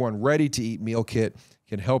 #1 ready-to-eat meal kit,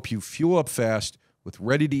 can help you fuel up fast with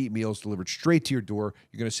ready-to-eat meals delivered straight to your door.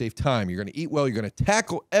 You're going to save time. You're going to eat well. You're going to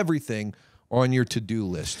tackle everything on your to-do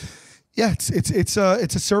list. Yeah, it's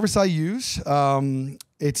a service I use.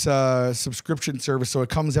 It's a subscription service, so it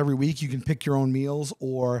comes every week. You can pick your own meals,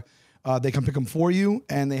 or they can pick them for you,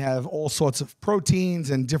 and they have all sorts of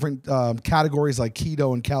proteins and different categories like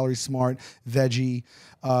keto and calorie smart, veggie.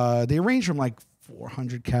 They range from like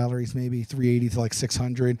 400 calories, maybe 380 to like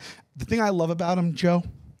 600. The thing I love about them, Joe,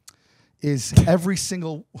 is every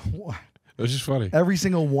single It was just funny. every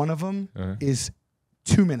single one of them is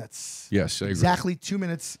 2 minutes. Yes, I agree. Exactly 2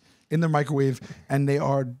 minutes in the microwave, and they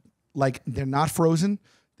are like, they're not frozen,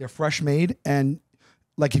 they're fresh made, and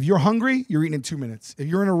like if you're hungry, you're eating in 2 minutes. If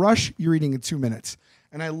you're in a rush, you're eating in 2 minutes.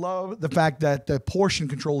 And I love the fact that the portion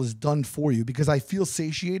control is done for you, because I feel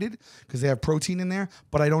satiated because they have protein in there,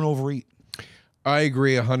 but I don't overeat. I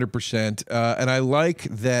agree 100%. And I like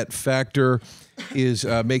that Factor is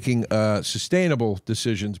making sustainable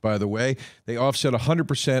decisions, by the way. They offset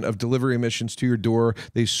 100% of delivery emissions to your door.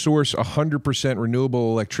 They source 100%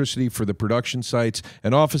 renewable electricity for the production sites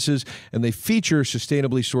and offices, and they feature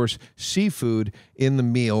sustainably sourced seafood in the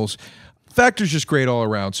meals. Factor's just great all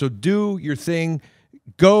around. So do your thing.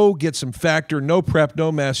 Go get some Factor. No prep,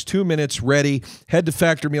 no mess. 2 minutes ready. Head to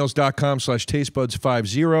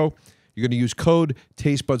factormeals.com/tastebuds50. You're going to use code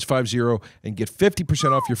TasteBuds50 and get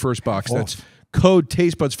 50% off your first box. That's code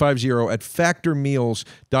TasteBuds50 at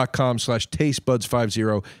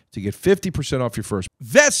factormeals.com/tastebuds50 to get 50% off your first.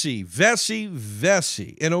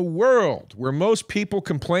 Vessi. In a world where most people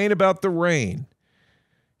complain about the rain,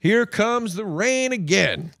 here comes the rain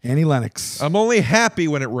again. Annie Lennox. I'm only happy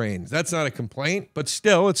when it rains. That's not a complaint, but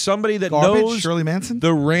still, it's somebody that Garbage, knows Shirley Manson?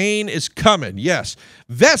 the rain is coming. Yes.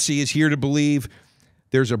 Vessi is here to believe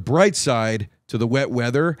there's a bright side to the wet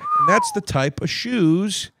weather, and that's the type of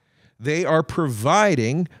shoes they are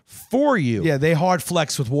providing for you. Yeah, they hard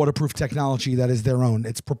flex with waterproof technology that is their own.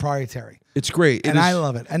 It's proprietary. It's great. And I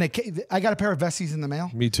love it. And I got a pair of Vessis in the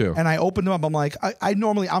mail. Me too. And I opened them up. I'm like,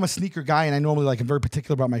 I'm a sneaker guy, and I normally like, I'm very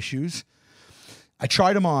particular about my shoes. I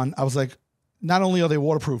tried them on. I was like, not only are they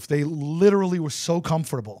waterproof, they literally were so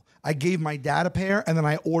comfortable. I gave my dad a pair, and then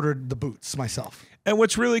I ordered the boots myself. And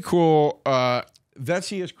what's really cool,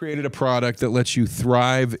 Vessi has created a product that lets you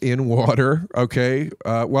thrive in water, okay,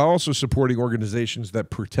 while also supporting organizations that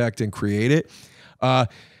protect and create it. I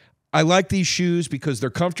like these shoes because they're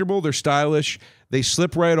comfortable, they're stylish, they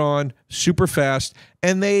slip right on, super fast,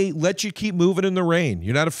 and they let you keep moving in the rain.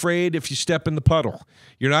 You're not afraid if you step in the puddle.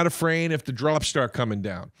 You're not afraid if the drops start coming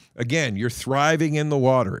down. Again, you're thriving in the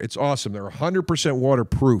water. It's awesome. They're 100%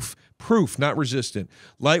 waterproof. Proof, not resistant.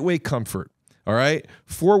 Lightweight comfort, all right?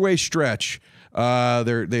 4-way stretch.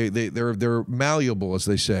 They're malleable, as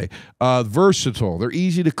they say. Versatile. They're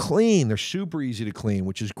easy to clean. They're super easy to clean,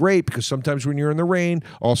 which is great because sometimes when you're in the rain,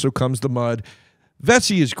 also comes the mud.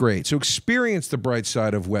 Vessi is great. So experience the bright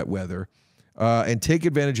side of wet weather and take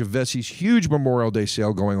advantage of Vessi's huge Memorial Day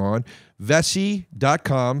sale going on.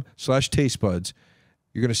 Vessi.com/tastebuds.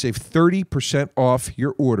 You're going to save 30% off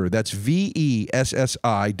your order. That's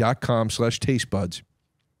VESSI.com/tastebuds.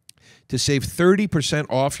 to save 30%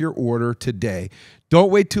 off your order today.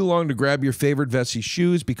 Don't wait too long to grab your favorite Vessi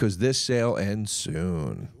shoes because this sale ends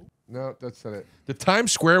soon. No, that's not it. The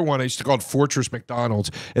Times Square one, I used to call it Fortress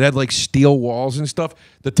McDonald's. It had like steel walls and stuff.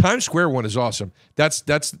 The Times Square one is awesome. That's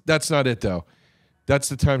not it though. That's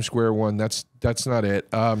the Times Square one. That's not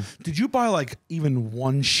it. Did you buy like even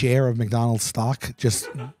one share of McDonald's stock just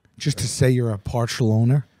to say you're a partial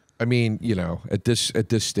owner? I mean, you know, at this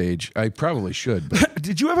stage, I probably should. But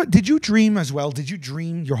Did you dream as well? Did you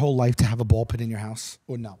dream your whole life to have a ball pit in your house,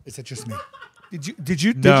 or no? Is it just me? Did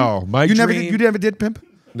you? No, my you dream. You never did, Pimp.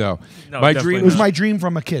 No, No, my definitely dream It was was my dream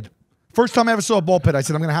from a kid. First time I ever saw a ball pit, I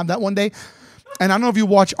said I'm going to have that one day. And I don't know if you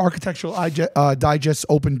watch Architectural Digest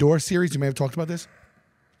Open Door series. You may have talked about this.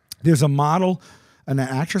 There's a model, an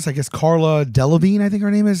actress, I guess Carla Delevingne, I think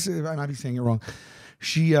her name is. I might be saying it wrong.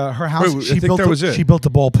 She her house. Wait, she I think built that was it. She built a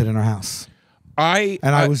ball pit in her house. I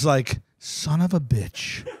was like, Son of a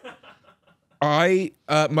bitch.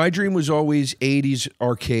 My dream was always 80s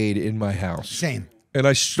arcade in my house. Same. And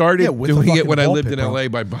I started with a doing it fucking when I ball lived pit, in bro. LA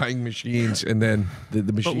by buying machines, and then the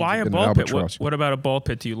machines. But why a have been ball an pit? albatross. What about a ball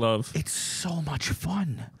pit do you love? It's so much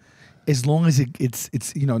fun. As long as it's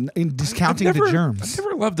you know, in discounting I've never, the germs. I've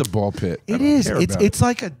never loved a ball pit. I It don't is. care about it. It's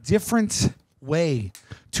like a different way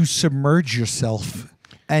to submerge yourself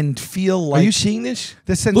and feel like. Are you seeing this?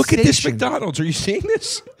 The Look at this sensation. McDonald's. Are you seeing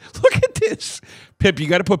this? Look at this. Pip, you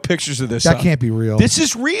got to put pictures of this That up. can't be real. This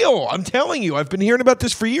is real. I'm telling you. I've been hearing about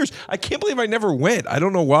this for years. I can't believe I never went. I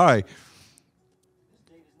don't know why.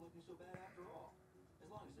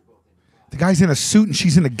 The guy's in a suit and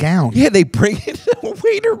she's in a gown. Yeah, they bring it. A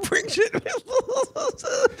waiter brings it.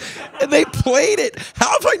 And they played it.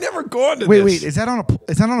 How have I never gone to Wait, this? is that on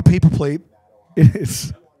a paper plate? It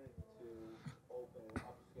is.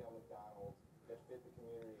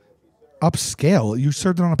 Upscale. You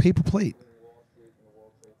served it on a paper plate.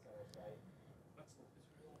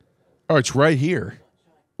 Oh, it's right here.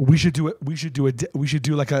 We should do it. We should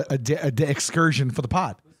do like a day excursion for the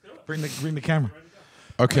pod. Bring the camera.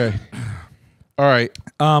 Okay. All right.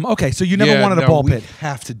 Okay, so you never wanted a ball we pit.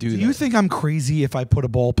 have to do Do that. you think I'm crazy if I put a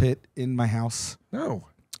ball pit in my house? No.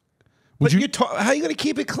 Would But you- how are you going to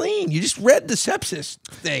keep it clean? You just read the sepsis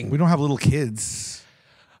thing. We don't have little kids.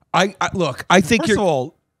 I look. I think First you're. of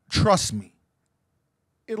all, trust me,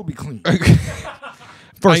 it'll be clean.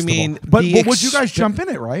 I mean, but the would you guys jump in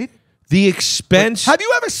it, right? The expense. Have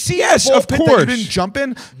you ever seen Yes, a ball of pit that course. you didn't jump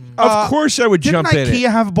in? Of course, I would Didn't jump in IKEA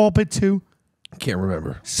it. have a ball pit too? Can't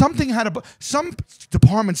remember. Some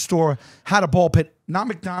department store had a ball pit. Not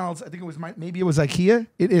McDonald's. I think it was maybe it was IKEA.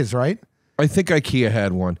 It is, right? I think IKEA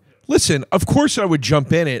had one. Listen, of course I would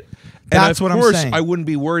jump in it. And That's of what I'm course saying. I wouldn't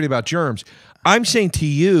be worried about germs. I'm saying to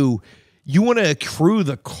you, you want to accrue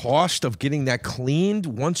the cost of getting that cleaned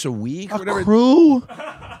once a week or whatever. Crew.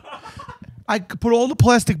 I put all the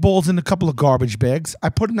plastic balls in a couple of garbage bags. I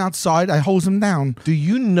put them outside. I hose them down. Do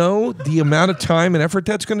you know the amount of time and effort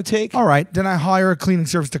that's going to take? All right. Then I hire a cleaning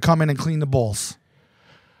service to come in and clean the balls.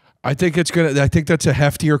 I think that's a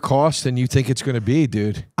heftier cost than you think it's going to be,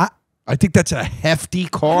 dude. I think that's a hefty I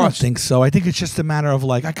don't cost. think so. I think it's just a matter of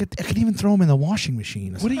like I could even throw them in the washing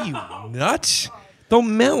machine. What are you, nuts? They'll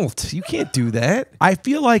melt. You can't do that. I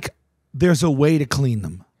feel like there's a way to clean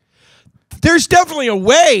them. There's definitely a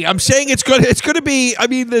way. I'm saying it's gonna be. I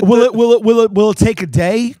mean, Will it take a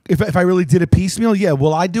day if I really did it piecemeal? Yeah.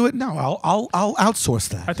 Will I do it? No. I'll outsource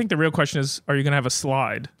that. I think the real question is, are you going to have a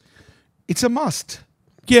slide? It's a must.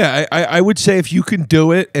 Yeah, I would say if you can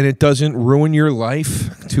do it and it doesn't ruin your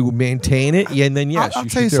life to maintain it, yeah, and then yes, I'll you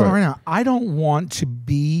tell you should do something it. right now. I don't want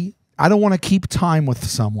to keep time with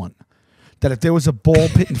someone that if there was a ball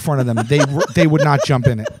pit in front of them, they would not jump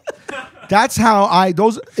in it. That's how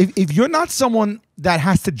if you're not someone that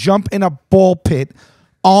has to jump in a ball pit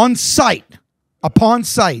upon sight,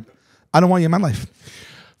 I don't want you in my life.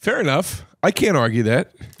 Fair enough. I can't argue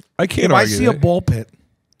that. If I see a ball pit,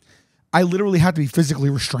 I literally have to be physically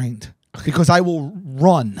restrained because I will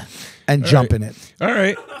run and jump in it. All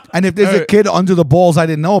right. And if there's a kid under the balls I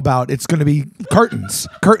didn't know about, it's going to be curtains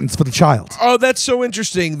for the child. Oh, that's so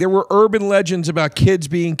interesting. There were urban legends about kids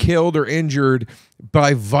being killed or injured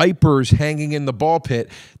by vipers hanging in the ball pit.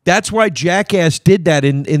 That's why Jackass did that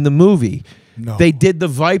in the movie. No. They did the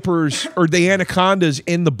vipers or the anacondas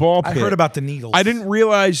in the ball pit. I heard about the needles. I didn't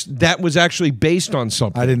realize that was actually based on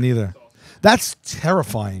something. I didn't either. That's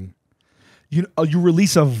terrifying. You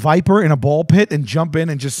release a viper in a ball pit and jump in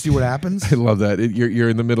and just see what happens. I love that. You're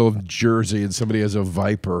in the middle of Jersey and somebody has a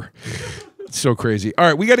viper. It's so crazy. All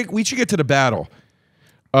right, we should get to the battle.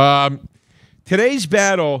 Today's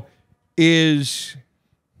battle is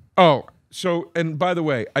and by the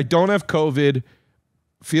way, I don't have COVID.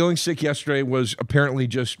 Feeling sick yesterday was apparently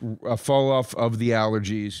just a fall off of the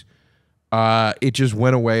allergies. It just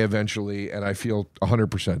went away eventually, and I feel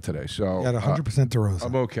 100% today. So You got 100% DeRosa.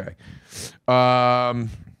 I'm okay.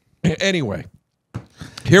 Anyway,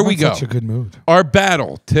 here we go. Such a good mood. Our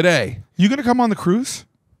battle today. You gonna come on the cruise?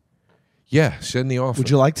 Yeah, send the offer. Would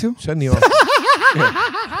you like to? Send the offer.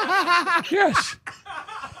 Yeah. Yes.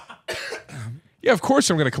 Yeah, of course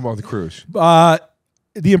I'm going to come on the cruise.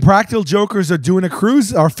 The Impractical Jokers are doing a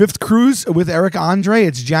cruise, our 5th cruise with Eric Andre.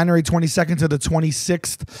 It's January 22nd to the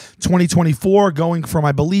 26th, 2024, going from,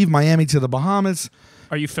 I believe, Miami to the Bahamas.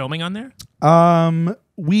 Are you filming on there?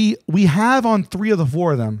 We have on 3 of the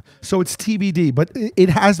 4 of them, so it's TBD, but it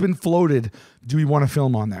has been floated. Do we want to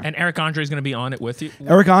film on there? And Eric Andre is going to be on it with you?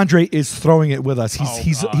 Eric Andre is throwing it with us.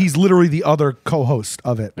 He's literally the other co-host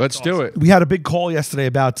of it. Let's do it. We had a big call yesterday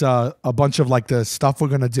about a bunch of like the stuff we're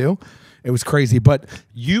gonna do. It was crazy, but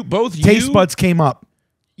taste buds came up.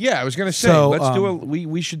 Yeah, I was gonna say So, let's do a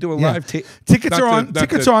we should do a live Tickets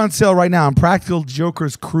are on sale right now on Practical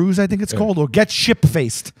Jokers Cruise, I think it's called, or Get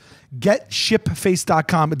Shipfaced.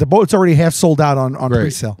 GetShipFaced.com. The boat's already half sold out on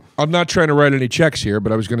pre-sale. I'm not trying to write any checks here,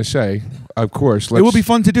 but I was going to say, of course, it will be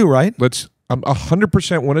fun to do, right? I'm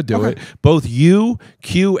 100% want to do it. Both you,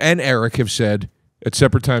 Q, and Eric have said at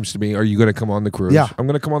separate times to me, "Are you going to come on the cruise?" Yeah, I'm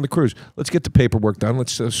going to come on the cruise. Let's get the paperwork done.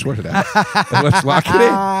 Let's sort it out. And let's lock it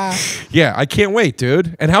in. Yeah, I can't wait,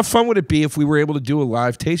 dude. And how fun would it be if we were able to do a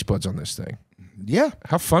live taste buds on this thing? Yeah,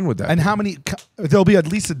 how fun would that? And be? how many? There'll be at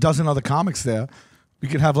least a dozen other comics there. We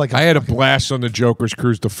could have like. I had a blast on the Joker's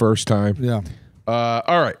Cruise the first time. Yeah.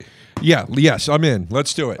 All right. Yeah. Yes, I'm in.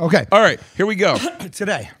 Let's do it. Okay. All right. Here we go.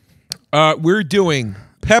 Today, we're doing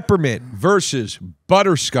peppermint versus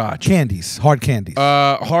butterscotch candies, hard candies.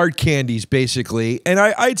 Hard candies, basically. And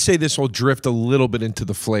I'd say this will drift a little bit into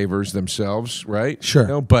the flavors themselves, right? Sure. You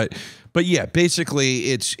know, but yeah,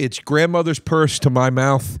 basically, it's grandmother's purse to my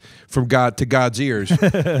mouth, from God to God's ears.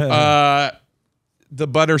 The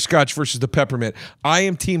butterscotch versus the peppermint. I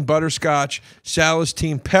am team butterscotch. Sal is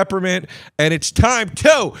team peppermint. And it's time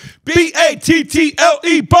to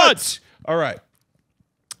BATTLE buds. All right.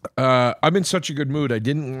 I'm in such a good mood. I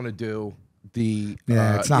didn't want to do the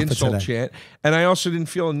insult chant. And I also didn't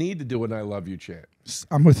feel a need to do an I love you chant.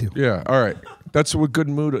 I'm with you. Yeah. All right. That's what good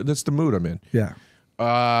mood. That's the mood I'm in. Yeah.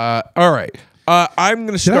 All right. I'm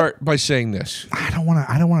going to start by saying this. I don't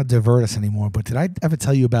want to divert us anymore, but did I ever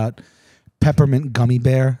tell you about Peppermint Gummy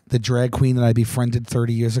Bear, the drag queen that I befriended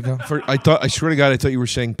 30 years ago? I swear to God, I thought you were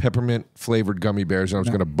saying peppermint flavored gummy bears, and I was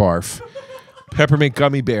going to barf. Peppermint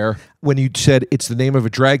Gummy Bear, when you said it's the name of a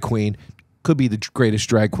drag queen, could be the greatest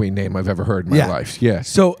drag queen name I've ever heard in my life. Yeah.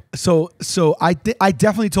 So I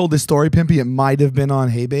definitely told this story, Pimpy. It might have been on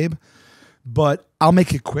Hey Babe, but I'll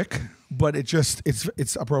make it quick. But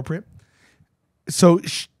it's appropriate. So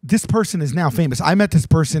this person is now famous. I met this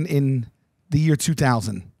person in the year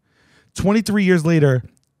 2000. 23 years later,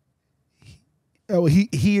 I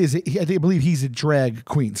believe he's a drag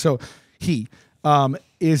queen. So he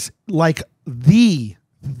is like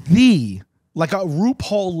like a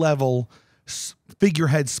RuPaul level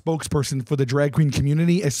figurehead spokesperson for the drag queen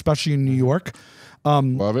community, especially in New York.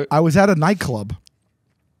 Love it. I was at a nightclub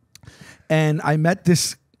and I met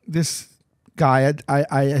this guy.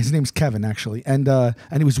 His name's Kevin, actually, and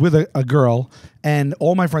he was with a girl, and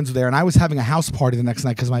all my friends were there, and I was having a house party the next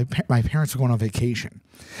night because my parents were going on vacation,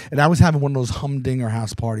 and I was having one of those humdinger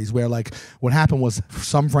house parties where, like, what happened was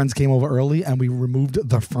some friends came over early and we removed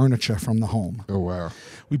the furniture from the home. Oh wow!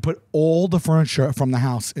 We put all the furniture from the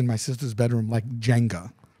house in my sister's bedroom like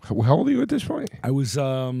Jenga. How old are you at this point? I was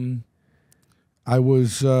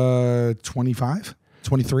 25,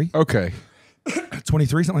 23. Okay.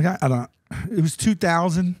 23, something like that. I don't know. It was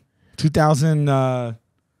 2000,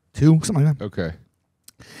 2002, something like that. Okay.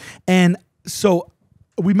 And so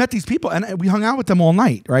we met these people and we hung out with them all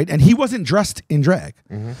night, right? And he wasn't dressed in drag.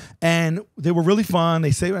 Mm-hmm. And they were really fun. And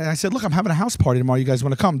I said, look, I'm having a house party tomorrow. You guys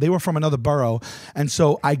want to come? They were from another borough. And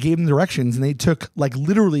so I gave them directions and they took like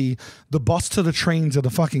literally the bus to the train to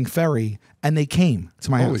the fucking ferry and they came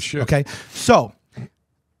to my house. Holy shit. Okay. So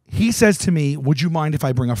he says to me, would you mind if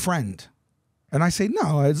I bring a friend? And I say,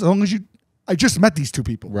 no, as long as I just met these two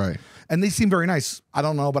people. Right. And they seem very nice. I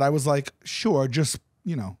don't know, but I was like, sure, just,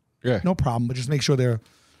 no problem, but just make sure they're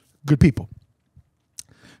good people.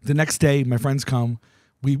 The next day, my friends come.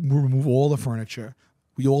 We remove all the furniture.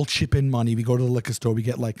 We all chip in money. We go to the liquor store. We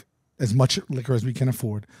get like as much liquor as we can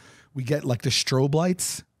afford. We get like the strobe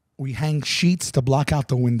lights. We hang sheets to block out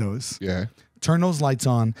the windows. Yeah. Turn those lights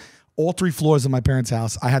on. All 3 floors of my parents'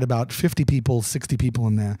 house. I had about 50 people, 60 people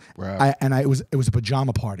in there. Wow. It was a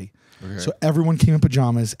pajama party. Okay. So everyone came in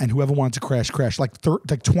pajamas, and whoever wanted to crash. Like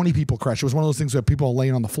 20 people crashed. It was one of those things where people are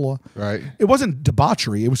laying on the floor. Right. It wasn't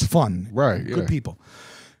debauchery. It was fun. Right. Good people.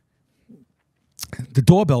 The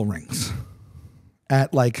doorbell rings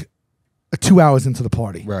at like 2 hours into the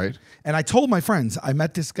party. Right. And I told my friends, I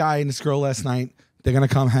met this guy and this girl last night. They're going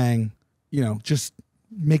to come hang, just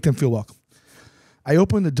make them feel welcome. I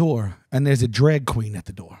open the door, and there's a drag queen at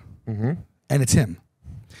the door. Mm-hmm. And it's him.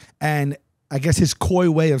 And I guess his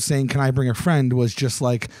coy way of saying, can I bring a friend, was just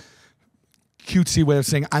like cutesy way of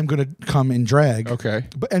saying, I'm going to come in drag. Okay.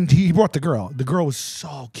 And he brought the girl. The girl was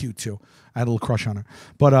so cute, too. I had a little crush on her.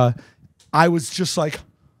 But I was just like,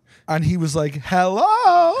 and he was like,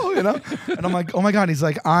 hello, And I'm like, oh, my God. He's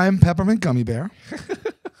like, I'm Peppermint Gummy Bear.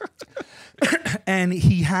 And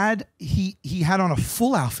he had on a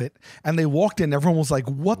full outfit, and they walked in. Everyone was like,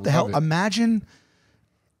 what the hell? Imagine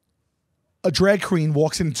a drag queen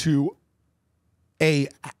walks into a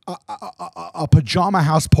pajama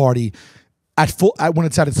house party when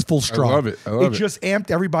it's at its full straw. I love it. I love it. It just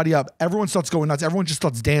amped everybody up. Everyone starts going nuts. Everyone just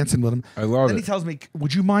starts dancing with him. I love Then it. he tells me,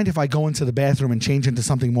 "Would you mind if I go into the bathroom and change into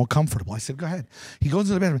something more comfortable?" I said, "Go ahead." He goes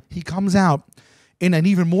into the bathroom. He comes out in an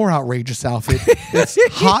even more outrageous outfit. It's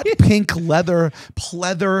hot pink leather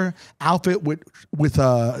pleather outfit with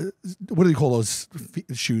what do you call those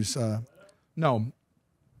shoes? No,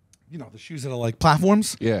 you know the shoes that are like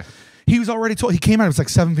platforms. Yeah. He was already tall. He came out. He was like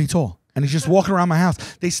 7 feet tall, and he's just walking around my house.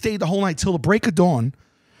 They stayed the whole night till the break of dawn,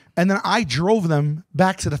 and then I drove them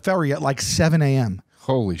back to the ferry at like 7 a.m.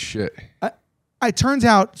 Holy shit. It turns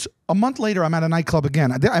out a month later, I'm at a nightclub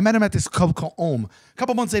again. I met him at this club called Ohm. A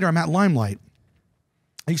couple months later, I'm at Limelight.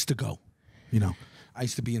 I used to go, you know. I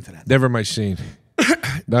used to be into that. Never my scene.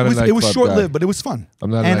 Not It was short-lived, but it was fun.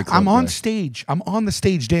 I'm not a and nightclub I'm on guy. stage. I'm on the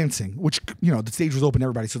stage dancing, which, you know, the stage was open to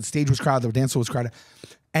everybody. So the stage was crowded. The dance floor was crowded.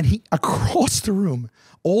 And he, across the room,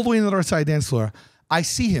 all the way to the other side of the dance floor, I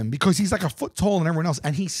see him because he's like a foot taller than everyone else.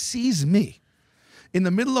 And he sees me in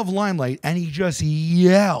the middle of Limelight, and he just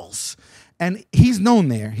yells. And he's known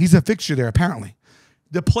there. He's a fixture there, apparently.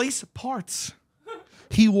 The place parts.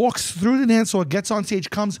 He walks through the dance floor, gets on stage,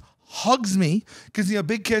 comes, hugs me, gives me a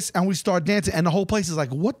big kiss, and we start dancing. And the whole place is like,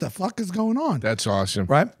 what the fuck is going on? That's awesome.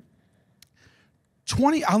 Right?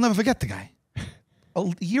 I'll never forget the guy. A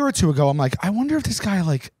year or two ago, I'm like, I wonder if this guy,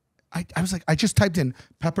 like, I was like, I just typed in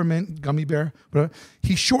peppermint, gummy bear, whatever.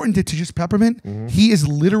 He shortened it to just peppermint. He is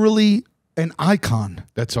literally an icon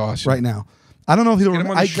That's awesome. right now. I don't know if he'll Get him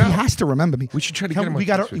remember. on the show. He has to remember me. We should try to get him on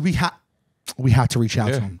Taste Buds. We have to reach out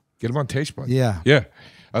Yeah. to him. Get him on Taste Buds. Yeah. Yeah.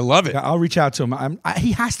 I love it. Yeah, I'll reach out to him.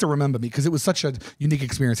 He has to remember me because it was such a unique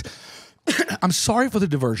experience. I'm sorry for the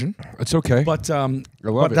diversion, It's okay. but I love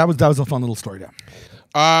but it. that was a fun little story there.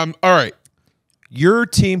 All right. You're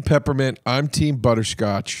team peppermint. I'm team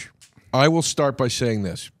butterscotch. I will start by saying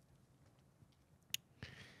this.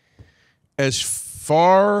 As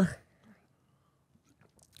far,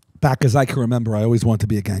 Back as I can remember, I always wanted to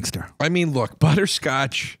be a gangster. I mean, look,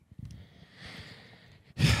 butterscotch.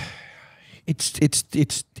 It's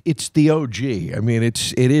the OG. I mean,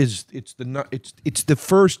 it's the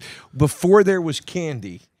first, before there was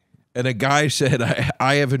candy, and a guy said,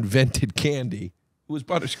 I have invented candy. It was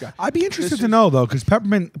butterscotch. I'd be interested to know though, because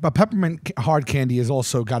peppermint hard candy has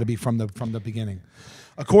also got to be from the beginning.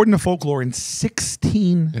 According to folklore, in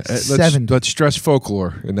 1670, Let's stress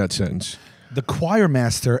folklore in that sentence. the choir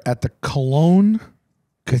master at the Cologne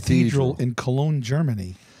Cathedral in Cologne,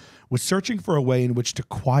 Germany, was searching for a way in which to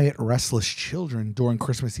quiet restless children during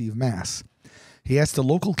Christmas Eve Mass. He asked a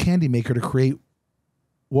local candy maker to create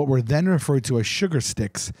what were then referred to as sugar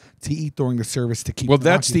sticks to eat during the service to keep. Well,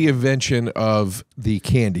 that's the invention of the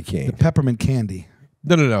candy cane. the peppermint candy.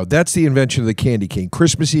 No. That's the invention of the candy cane.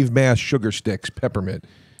 Christmas Eve Mass, sugar sticks, peppermint.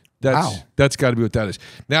 That's got to be what that is.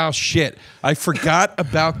 Now, shit, I forgot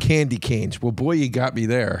about candy canes. Well, boy, you got me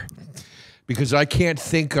there. Because I can't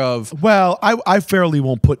think of... Well, I fairly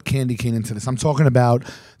won't put candy cane into this. I'm talking about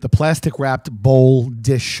the plastic wrapped bowl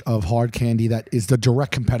dish of hard candy that is the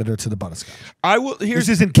direct competitor to the butterscotch. This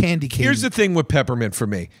isn't candy cane. Here's the thing with peppermint for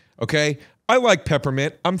me, okay? I like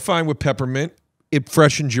peppermint. I'm fine with peppermint. It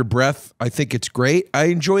freshens your breath. I think it's great. I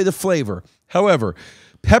enjoy the flavor. However,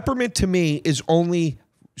 peppermint to me is only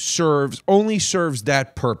serves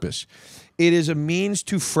that purpose. It is a means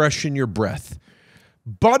to freshen your breath.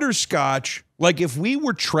 Butterscotch, like if we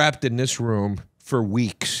were trapped in this room for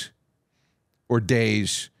weeks or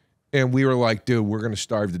days and we were like, dude, we're going to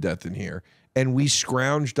starve to death in here, and we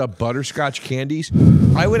scrounged up butterscotch candies,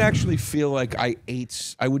 I would actually feel like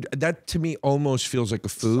that to me almost feels like a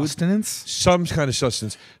food. Sustenance? Some kind of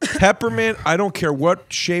sustenance. Peppermint, I don't care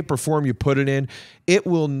what shape or form you put it in, it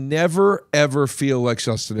will never, ever feel like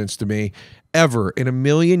sustenance to me. Ever in a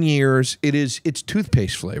million years. It's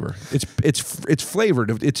toothpaste flavor. It's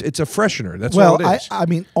flavored. It's a freshener. That's all it is. I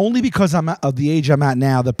mean, only because I'm of the age I'm at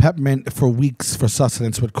now, the peppermint for weeks for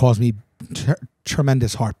sustenance would cause me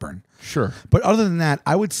tremendous heartburn. Sure. But other than that,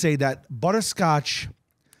 I would say that butterscotch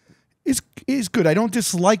is good. I don't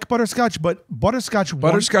dislike butterscotch, but butterscotch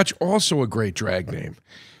also a great drag name.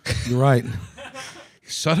 You're right.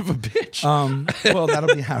 Son of a bitch. Well,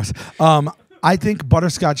 that'll be ours. I think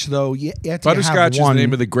butterscotch, though, Butterscotch is the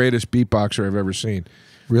name of the greatest beatboxer I've ever seen.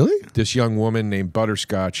 Really? This young woman named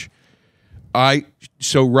Butterscotch.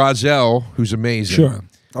 So Rozelle, who's amazing. Sure.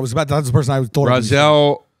 That's the person I thought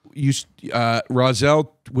Rozelle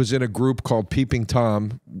Rozelle was in a group called Peeping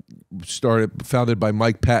Tom, founded by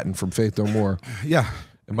Mike Patton from Faith No More. Yeah.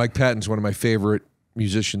 And Mike Patton's one of my favorite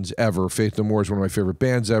musicians ever. Faith No More is one of my favorite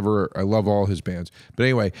bands ever. I love all his bands. But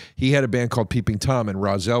anyway, he had a band called Peeping Tom, and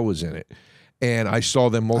Rozelle was in it. and I saw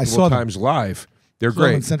them multiple times live. They're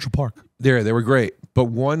great in Central Park. They were great. But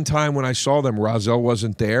one time when I saw them, Rozelle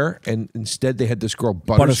wasn't there, and instead they had this girl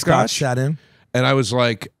Butterscotch sat in. And I was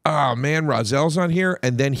like, oh man, Rozelle's on here.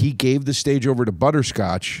 And then he gave the stage over to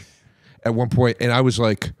Butterscotch at one point, and I was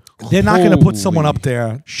like, they're not going to put someone up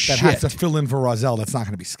there shit. that has to fill in for Rozelle. That's not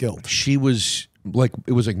going to be skilled. She was like,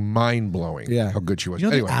 it was like mind blowing. Yeah, how good she was. You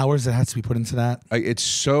know anyway, the hours that has to be put into that. It's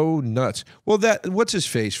so nuts. Well, that what's his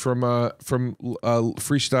face from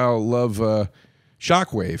Freestyle Love,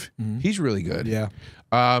 Shockwave. He's really good. Yeah.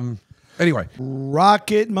 Anyway,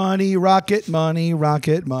 Rocket Money, Rocket Money,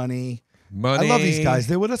 Rocket Money. Money. I love these guys.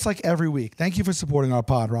 They're with us like every week. Thank you for supporting our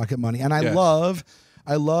pod, Rocket Money. And I love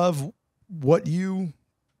what you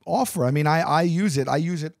offer. I mean, I use it. I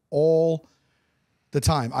use it all the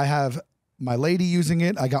time. I have my lady using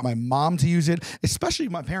it. I got my mom to use it, especially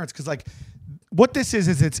my parents, because like what this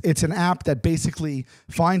is it's an app that basically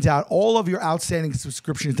finds out all of your outstanding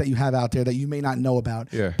subscriptions that you have out there that you may not know about,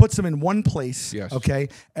 puts them in one place, okay,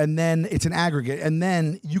 and then it's an aggregate, and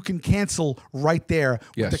then you can cancel right there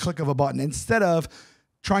with the click of a button instead of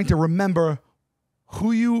trying to remember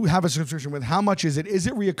who you have a subscription with, how much is it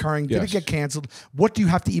reoccurring, did it get canceled, what do you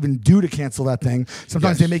have to even do to cancel that thing.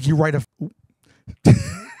 Sometimes they make you write a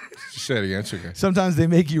say it again. Okay. Sometimes they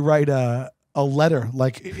make you write a letter,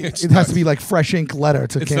 like it has to be like fresh ink letter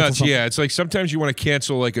to cancel something. Yeah, it's like sometimes you want to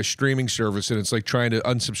cancel like a streaming service and it's like trying to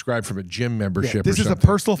unsubscribe from a gym membership. This is a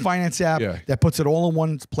personal finance app that puts it all in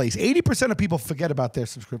one place. 80% of people forget about their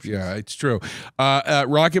subscriptions. Yeah, it's true.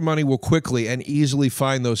 Rocket Money will quickly and easily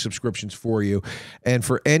find those subscriptions for you. And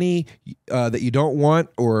for any that you don't want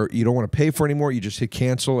or you don't want to pay for anymore, you just hit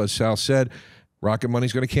cancel, as Sal said. Rocket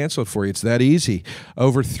Money's going to cancel it for you. It's that easy.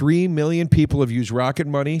 Over 3 million people have used Rocket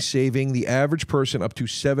Money, saving the average person up to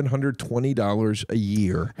 $720 a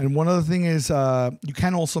year. And one other thing is you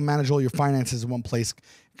can also manage all your finances in one place.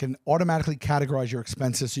 You can automatically categorize your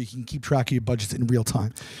expenses so you can keep track of your budgets in real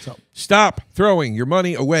time. So stop throwing your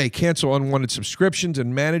money away. Cancel unwanted subscriptions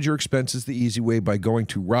and manage your expenses the easy way by going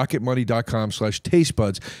to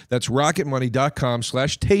rocketmoney.com/tastebuds. That's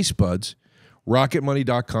rocketmoney.com/tastebuds.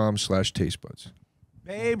 rocketmoney.com/tastebuds.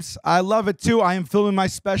 Babes, I love it too. I am filming my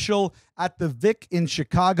special at the Vic in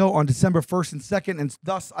Chicago on December 1st and 2nd, and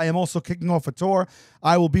thus I am also kicking off a tour.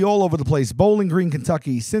 I will be all over the place: Bowling Green,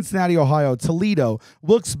 Kentucky; Cincinnati, Ohio; Toledo;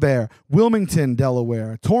 Wilkes-Barre; Wilmington,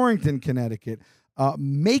 Delaware; Torrington, Connecticut;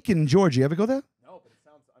 Macon, Georgia. You ever go there? No, but it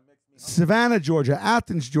sounds Savannah, Georgia;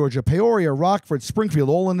 Athens, Georgia; Peoria; Rockford; Springfield,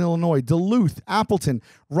 all in Illinois; Duluth; Appleton;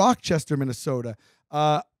 Rochester, Minnesota.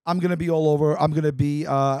 I'm going to be all over. I'm going to be,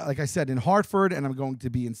 like I said, in Hartford, and I'm going to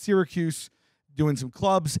be in Syracuse doing some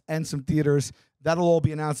clubs and some theaters. That'll all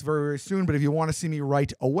be announced very, very soon. But if you want to see me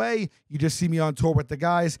right away, you just see me on tour with the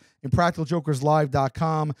guys in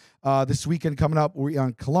PracticalJokersLive.com. This weekend coming up, we're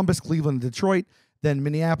on Columbus, Cleveland, and Detroit, then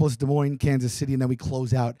Minneapolis, Des Moines, Kansas City, and then we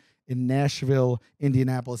close out in Nashville,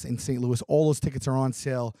 Indianapolis, and St. Louis. All those tickets are on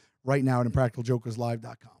sale right now at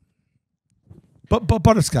PracticalJokersLive.com. But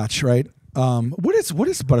Butterscotch, right? What is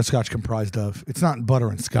butterscotch comprised of? It's not butter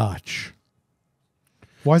and scotch.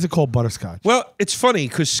 Why is it called butterscotch? Well, it's funny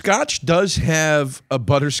because scotch does have a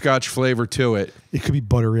butterscotch flavor to it. It could be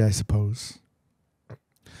buttery, I suppose.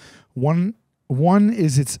 One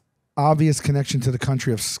is its obvious connection to the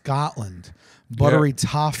country of Scotland. Buttery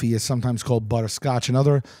toffee is sometimes called butterscotch.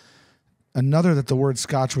 Another that the word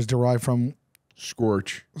scotch was derived from.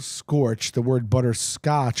 Scorch. The word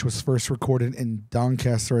butterscotch was first recorded in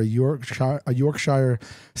Doncaster, a Yorkshire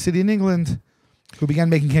city in England, who began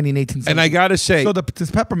making candy in 1870. And I got to say... So this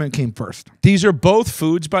peppermint came first. These are both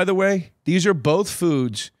foods, by the way. These are both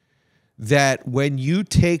foods that when you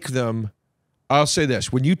take them... I'll say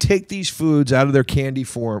this. When you take these foods out of their candy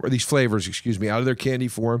form, or these flavors, excuse me, out of their candy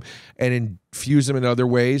form and infuse them in other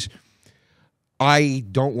ways, I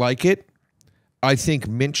don't like it. I think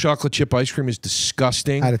mint chocolate chip ice cream is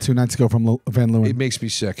disgusting. I had it 2 nights ago from Van Leeuwen. It makes me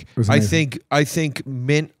sick. I think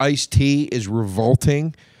mint iced tea is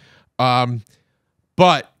revolting. And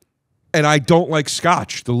I don't like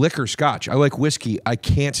scotch, the liquor scotch. I like whiskey. I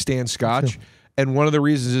can't stand scotch. And one of the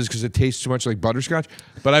reasons is because it tastes too much like butterscotch.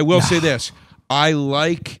 But I will say this.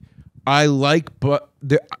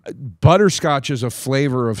 Butterscotch as a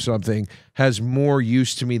flavor of something has more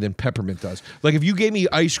use to me than peppermint does. Like if you gave me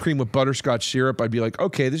ice cream with butterscotch syrup, I'd be like,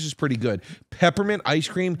 okay, this is pretty good. Peppermint ice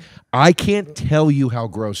cream, I can't tell you how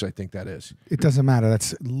gross I think that is. It doesn't matter.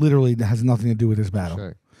 That's literally has nothing to do with this battle.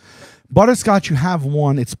 Okay. Butterscotch, you have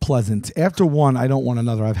one, it's pleasant. After one, I don't want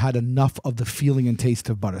another. I've had enough of the feeling and taste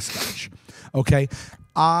of butterscotch. Okay?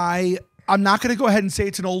 I'm not going to go ahead and say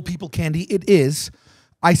it's an old people candy. It is.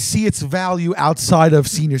 I see its value outside of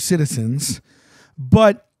senior citizens.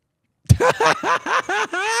 But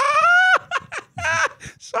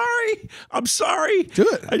Sorry. I'm sorry. Do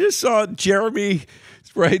it. I just saw Jeremy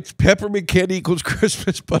writes peppermint candy equals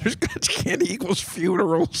Christmas, butterscotch candy equals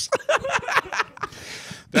funerals.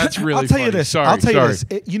 That's really I'll tell funny. you this. Sorry, I'll tell sorry.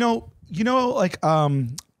 you this. You know, like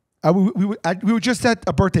we were just at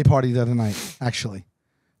a birthday party the other night. Actually,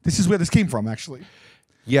 this is where this came from. Actually,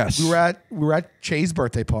 Yes. we were at Chaz's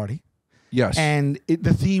birthday party, Yes. and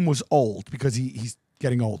the theme was old because he's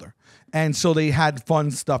getting older, and so they had fun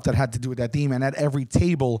stuff that had to do with that theme. And at every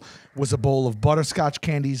table was a bowl of butterscotch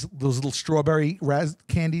candies, those little strawberry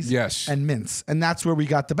candies, Yes. and mints, and that's where we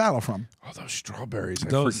got the battle from. Oh, those strawberries. I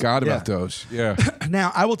Those- forgot yeah. about those. Yeah.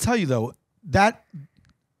 Now, I will tell you though, that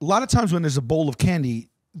a lot of times when there's a bowl of candy,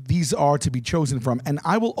 these are to be chosen from, and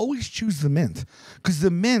I will always choose the mint because the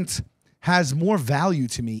mint has more value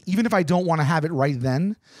to me. Even if I don't want to have it right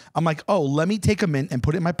then, I'm like, oh, let me take a mint and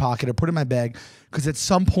put it in my pocket or put it in my bag because at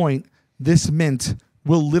some point this mint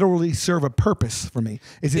will literally serve a purpose for me.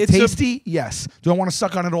 Is it It's tasty? Yes. Do I want to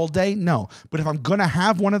suck on it all day? No. But if I'm gonna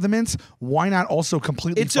have one of the mints, why not also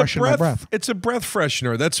completely freshen my breath? It's a breath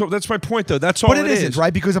freshener. That's my point though. That's all But it is. isn't,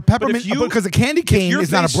 right? Because a peppermint, because a candy cane your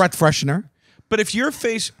is not a face- breath freshener. But if your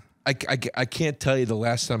face, I can't tell you the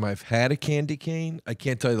last time I've had a candy cane. I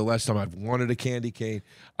can't tell you the last time I've wanted a candy cane.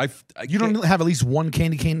 You don't have at least one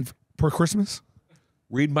candy cane per Christmas?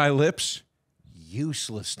 read my lips.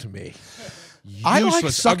 Useless to me. I like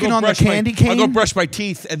Useless. sucking I'll go on the brush my- candy I'll go cane. brush my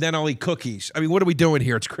teeth and then I'll eat cookies. I mean, what are we doing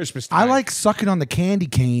here? It's Christmas time. I like sucking on the candy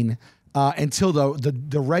cane until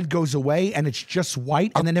the red goes away and it's just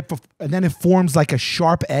white, and then it forms like a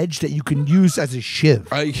sharp edge that you can use as a shiv.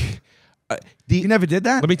 You never did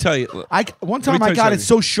that? Let me tell you. One Let time me I tell got you it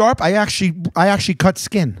so sharp I actually cut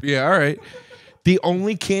skin. Yeah, all right. The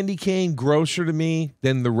only candy cane grosser to me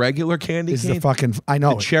than the regular candy Is cane the fucking I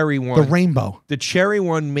know the it. cherry one. The rainbow. The cherry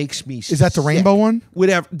one makes me Is that the rainbow one?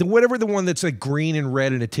 Whatever the one that's like green and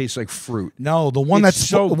red and it tastes like fruit. No, the one It's that's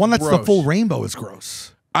so the one that's the gross. full rainbow is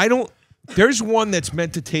gross. I don't. There's one that's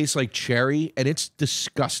meant to taste like cherry, and it's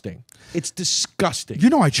disgusting. It's disgusting. You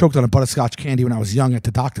know I choked on a butterscotch candy when I was young at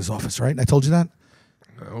the doctor's office, right? I told you that.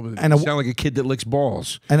 And you sound like a kid that licks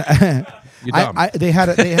balls. And You're dumb. they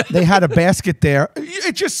had a basket there.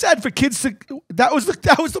 It just said for kids to. That was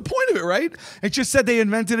the point of it, right? It just said they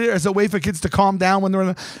invented it as a way for kids to calm down when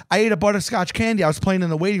they're. I ate a butterscotch candy. I was playing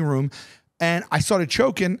in the waiting room, and I started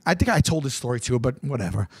choking. I think I told this story too, but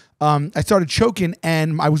whatever. I started choking,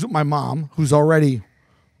 and I was with my mom, who's already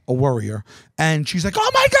a worrier, and she's like,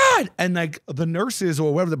 "Oh my god!" And like the nurses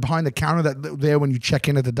or whoever behind the counter that there when you check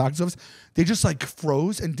in at the doctor's office, they just like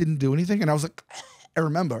froze and didn't do anything. And I was like, I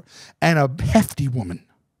remember, and a hefty woman,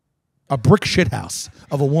 a brick shithouse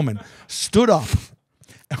of a woman, stood up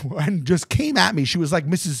and just came at me. She was like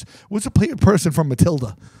Mrs. What's a person from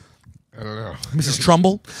Matilda? I don't know. Mrs.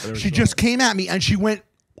 Trumbull. She just came at me and she went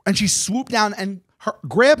and she swooped down and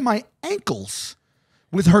grabbed my ankles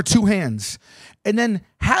with her two hands, and then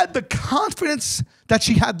had the confidence that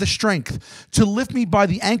she had the strength to lift me by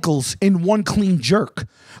the ankles in one clean jerk.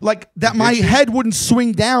 Like that my head wouldn't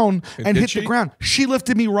swing down and hit the ground. She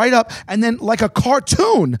lifted me right up and then like a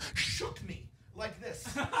cartoon shook me like this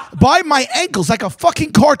by my ankles like a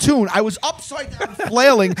fucking cartoon. I was upside down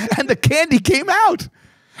flailing and the candy came out.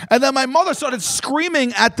 And then my mother started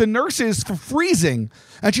screaming at the nurses for freezing.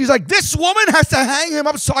 And she's like, this woman has to hang him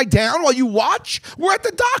upside down while you watch? We're at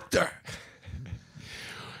the doctor.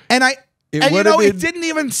 And it didn't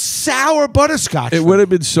even sour butterscotch. It would have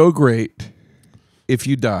been so great if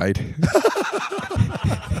you died.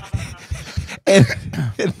 and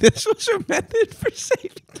this was a method for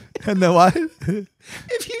saving you. And then what?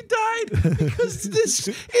 If you died because this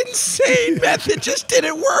insane method just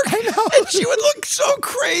didn't work. I know. And she would look so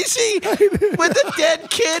crazy with a dead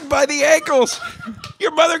kid by the ankles.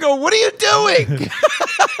 Your mother go, what are you doing?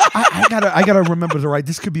 I gotta remember to write.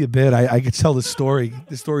 This could be a bit. I could tell this story.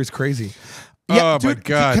 This story is crazy. Yeah, Oh, my dude,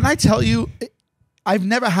 God. Can I tell you? I've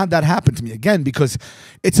never had that happen to me again because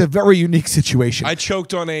it's a very unique situation. I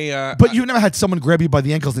choked on a... but you've never had someone grab you by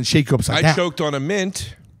the ankles and shake you upside down. I choked on a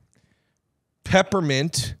mint,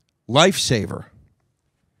 peppermint lifesaver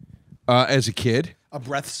as a kid. A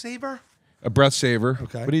breath saver? A breath saver.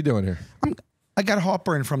 Okay. What are you doing here? I got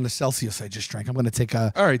heartburn from the Celsius I just drank. I'm going to take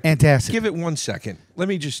a All right. antacid. Give it 1 second. Let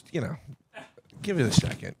me just, give it a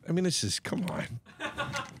second. I mean, come on.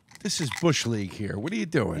 This is Bush League here. What are you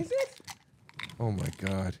doing? Is it? Oh, my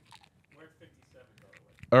God.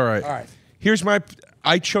 All right. All right. Here's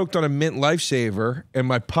I choked on a mint lifesaver, and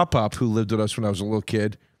my pop-up, who lived with us when I was a little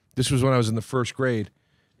kid, this was when I was in the first grade,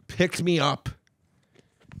 picked me up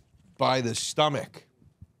by the stomach.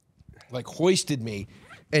 like hoisted me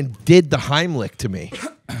and did the Heimlich to me.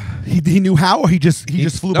 He knew how, or he just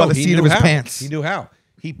flew by the he seat knew of his how. pants. He knew how.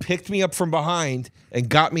 He picked me up from behind and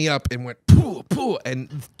got me up and went poo poo.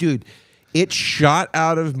 And dude, it shot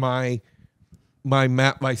out of my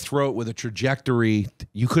throat with a trajectory.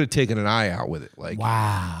 You could have taken an eye out with it. Like,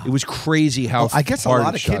 wow, it was crazy how. I guess a hard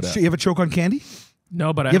lot it of shot kids. out. You ever choke on candy?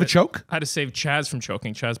 No, but You have a choke I had to save Chazz from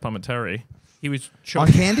choking. Chazz Palminteri. He was on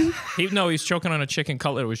choking. candy? He's choking on a chicken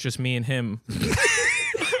cutlet. It was just me and him.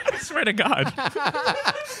 I swear to God.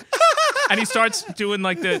 And he starts doing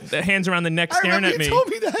like the hands around the neck, staring at me. You told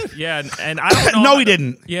me that. Yeah, and I don't know. No, he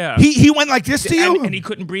didn't. Yeah, he went like this to you, and he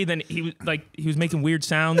couldn't breathe, and he was making weird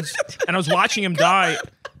sounds, and I was watching him die,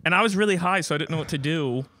 and I was really high, so I didn't know what to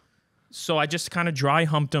do. So I just kind of dry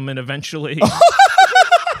humped him, and eventually.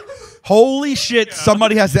 Holy shit!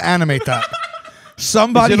 Somebody has to animate that.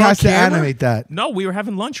 Somebody has to animate that. No, we were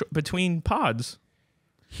having lunch between pods.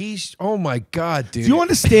 He's oh my God, dude. Do you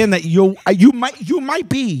understand that you might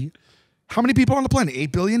be? How many people on the planet?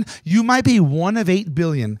 8 billion? You might be one of 8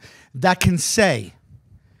 billion that can say,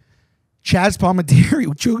 Chazz Palminteri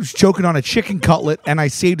was choking on a chicken cutlet and I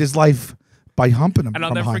saved his life by humping him. And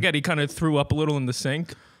I'll from never behind. forget, he kind of threw up a little in the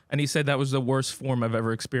sink, and he said that was the worst form I've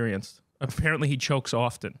ever experienced. Apparently, he chokes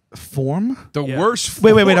often. Form? the Yeah. worst?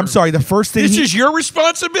 Wait. I'm form. sorry. The first thing This is your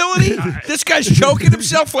responsibility. This guy's choking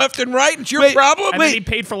himself left and right. It's your problem. And then he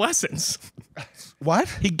paid for lessons. what?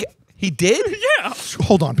 He did. Yeah.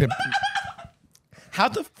 Hold on, Pimp. How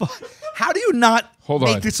the fuck? How do you not Hold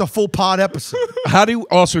make on. this a full pod episode? How do you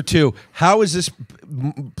also too? How is this?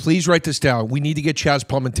 Please write this down. We need to get Chazz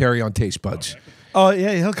Palminteri on Taste Buds. Oh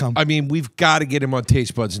yeah, he'll come. I mean, we've got to get him on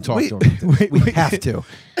Taste Buds and talk Wait, to him. wait, we wait. have to.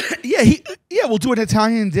 Yeah, we'll do an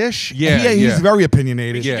Italian dish. Yeah, he's yeah. very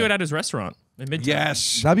opinionated. Yeah. Do it at his restaurant at midtown.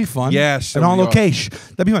 Yes. That'd be fun. Yes, and there on we are. location.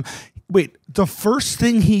 That'd be fun. Wait, the first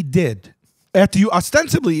thing he did after you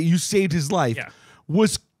ostensibly you saved his life Yeah.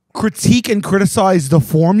 was critique and criticize the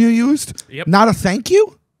form you used. Yep. Not a thank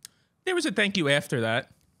you. There was a thank you after that.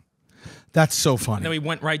 That's so funny. Then we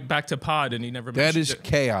went right back to pod, and he never. That is mentioned it.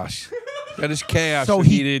 chaos. That is chaos. So when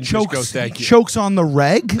he didn't chokes. just go, thank he you. chokes on the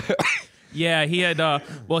reg. Yeah, he had.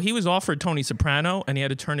 Well, he was offered Tony Soprano, and he had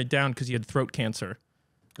to turn it down because he had throat cancer.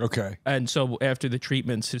 Okay. And so after the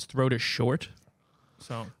treatments, his throat is short.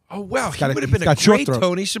 So Oh wow, he got a- would have he's been a got short great throat.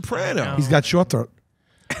 Tony Soprano. He's got short throat.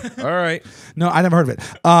 All right. No, I never heard of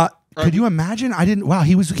it. Could you imagine? I didn't. Wow,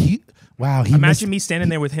 he missed- imagine me standing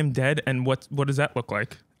there with him dead, and what does that look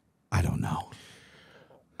like? I don't know.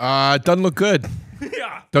 It doesn't look good.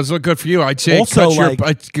 Yeah. Doesn't look good for you. I'd say Also,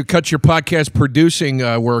 cut your podcast producing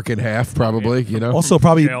work in half, probably. You know. Also,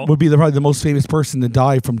 probably jail. would be probably the most famous person to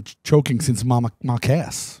die from choking since Mama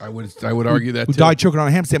Cass. I would argue that Who too. died choking on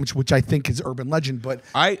a ham sandwich, which I think is urban legend. But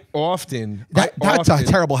That's a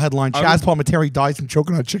terrible headline. Chazz Palminteri dies from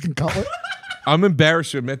choking on a chicken cutlet. I'm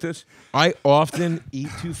embarrassed to admit this. I often eat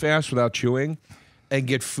too fast without chewing and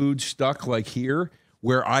get food stuck like here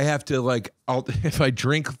where I have to if I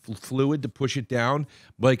drink fluid to push it down,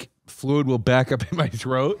 like fluid will back up in my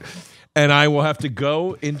throat and I will have to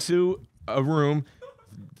go into a room,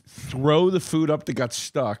 throw the food up that got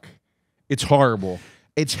stuck. It's horrible.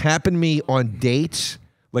 It's happened to me on dates,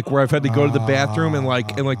 like where I've had to go to the bathroom and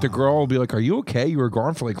the girl will be like, "Are you okay? You were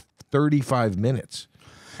gone for like 35 minutes."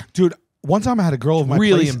 Dude, one time I had a girl of my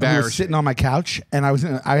Really place, and we were embarrassing. sitting on my couch, and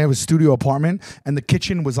I have a studio apartment, and the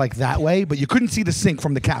kitchen was like that way, but you couldn't see the sink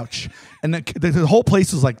from the couch, and the whole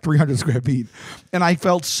place was like 300 square feet, and I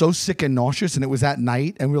felt so sick and nauseous, and it was at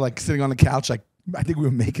night, and we were like sitting on the couch, like I think we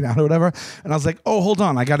were making out or whatever, and I was like, "Oh, hold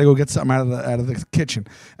on, I got to go get something out of the kitchen,"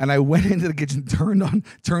 and I went into the kitchen, turned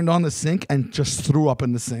on the sink, and just threw up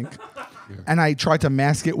in the sink. And I tried to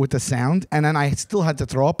mask it with the sound, and then I still had to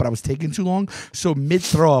throw up, but I was taking too long. So mid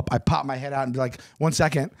throw up, I popped my head out and be like, 1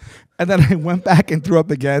 second. And then I went back and threw up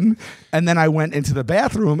again. And then I went into the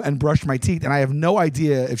bathroom and brushed my teeth. And I have no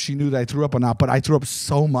idea if she knew that I threw up or not, but I threw up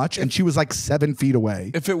so much, and she was like 7 feet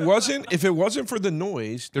away. If it wasn't for the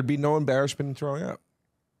noise, there'd be no embarrassment in throwing up.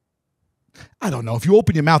 I don't know. If you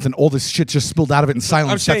open your mouth and all this shit just spilled out of it in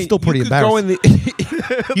silence, that's still pretty you could embarrassing.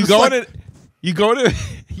 You go to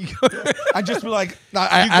I'd just be like,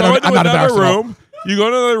 I'm I'm not embarrassed at all. room. You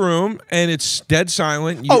go to another room and it's dead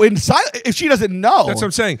silent. Oh, in silence? If she doesn't know. That's what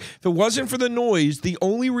I'm saying. If it wasn't for the noise, the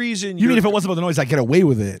only reason You mean if it wasn't about the noise, I get away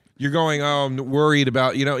with it? you're going, oh, I'm worried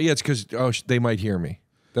about, yeah, it's because they might hear me.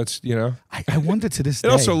 That's, I wonder to this day.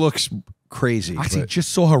 It also looks crazy. Actually, but-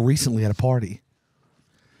 just saw her recently at a party,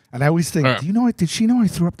 and I always think, All right. do you know? Did she know I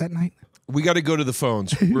threw up that night? We got to go to the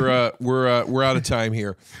phones. We're out of time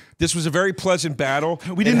here. This was a very pleasant battle.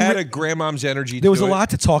 We didn't had a grandmom's energy. There was a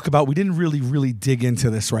lot to talk about. We didn't really dig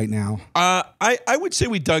into this right now. I would say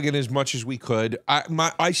we dug in as much as we could.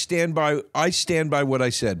 I stand by what I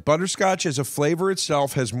said. Butterscotch as a flavor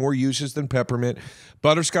itself has more uses than peppermint.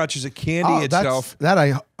 Butterscotch as a candy itself. That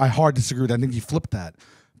I hard disagree with. I think you flipped that.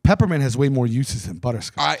 Peppermint has way more uses than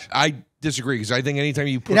butterscotch. I disagree because I think anytime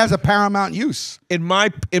you put it has a paramount use. In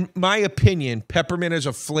my opinion, peppermint as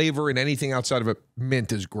a flavor and anything outside of a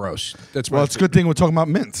mint is gross. That's it's a good thing we're talking about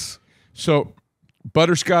mints. So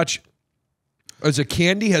butterscotch as a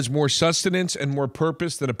candy has more sustenance and more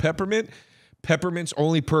purpose than a peppermint. Peppermint's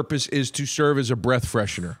only purpose is to serve as a breath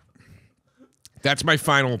freshener. That's my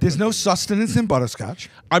final. There's no sustenance in butterscotch.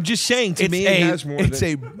 I'm just saying, to me, it has more. It's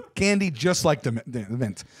a candy just like the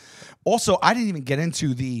mint. Also, I didn't even get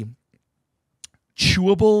into the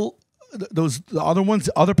chewable, the other ones,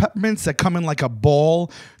 the other peppermints that come in like a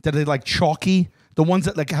ball that are like chalky. The ones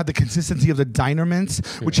that like have the consistency of the Diner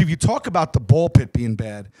Mints, which if you talk about the ball pit being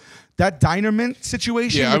bad, that Diner Mint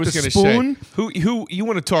situation with the spoon. Who you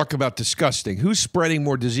want to talk about disgusting? Who's spreading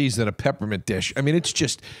more disease than a peppermint dish? I mean, it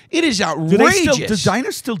is outrageous. Does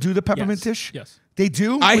Diners still do the peppermint dish? Yes. They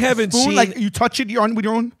do? I haven't seen. Like you touch it with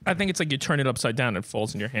your own? I think it's like you turn it upside down and it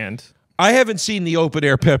falls in your hand. I haven't seen the open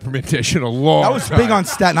air peppermint dish in a long time. That was big on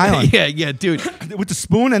Staten Island. yeah, dude. With the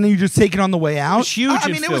spoon, and then you just take it on the way out. It's huge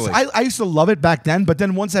in Philly. I used to love it back then, but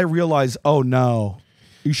then once I realized, oh no,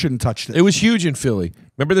 you shouldn't touch this. It was huge in Philly.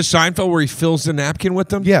 Remember the Seinfeld where he fills the napkin with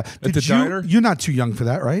them? Yeah. At the diner? You're not too young for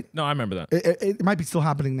that, right? No, I remember that. It might be still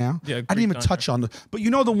happening now. Yeah, I didn't even touch on them. But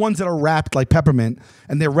you know the ones that are wrapped like peppermint,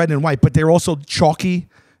 and they're red and white, but they're also chalky,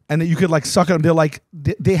 and that you could like suck it, and they're like,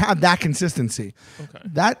 they have that consistency.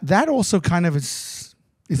 Okay. That also kind of is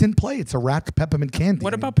in play. It's a wrapped peppermint candy.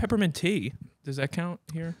 What about peppermint tea? Does that count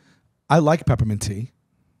here? I like peppermint tea.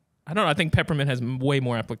 I don't know. I think peppermint has way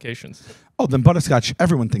more applications. Oh, then butterscotch.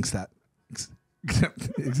 Everyone thinks that.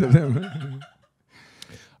 Except him.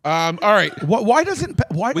 All right. Why doesn't?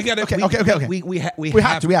 Why? We got to. Okay. We have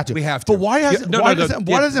to. We have to. But why doesn't? Why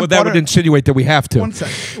doesn't? Well, that would insinuate that we have to. One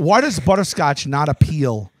second. Why does butterscotch not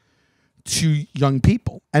appeal to young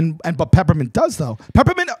people? But peppermint does though.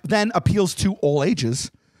 Peppermint then appeals to all ages.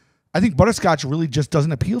 I think butterscotch really just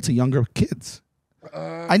doesn't appeal to younger kids.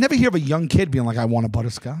 I never hear of a young kid being like, "I want a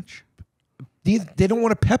butterscotch." They don't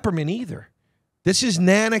want a peppermint either. This is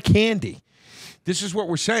Nana candy. This is what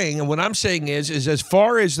we're saying, and what I'm saying is as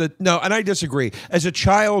far as and I disagree. As a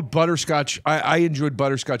child, butterscotch, I enjoyed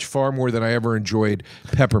butterscotch far more than I ever enjoyed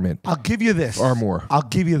peppermint. I'll give you this. Far more. I'll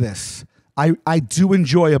give you this. I do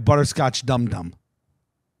enjoy a butterscotch Dum Dum.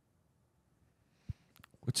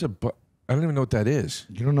 What's I don't even know what that is.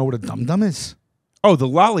 You don't know what a Dum Dum is? Oh, the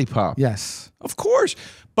lollipop. Yes. Of course.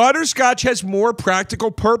 Butterscotch has more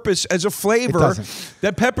practical purpose as a flavor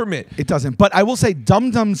than peppermint. It doesn't. But I will say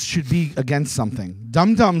Dum Dums should be against something.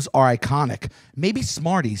 Dum Dums are iconic. Maybe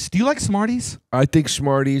Smarties. Do you like Smarties? I think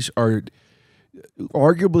Smarties are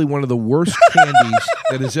arguably one of the worst candies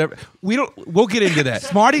that has ever. We'll get into that.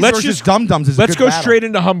 Smarties versus Dum Dums is a Let's good go battle. straight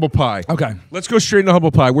into humble pie. Okay. Let's go straight into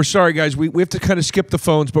humble pie. We're sorry, guys. We have to kind of skip the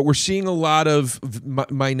phones, but we're seeing a lot of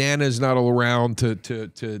my Nana's not all around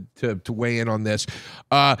to weigh in on this.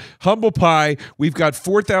 Humble pie. We've got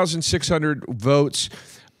 4,600 votes.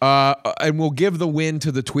 And we'll give the win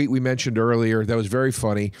to the tweet we mentioned earlier. That was very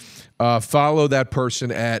funny. Follow that person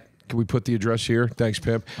at. Can we put the address here? Thanks,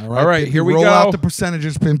 Pimp. All right, here we go. Roll out the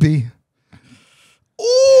percentages, Pimpy.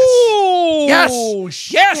 Ooh! Yes!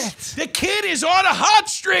 Yes! The kid is on a hot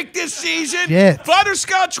streak this season. Shit.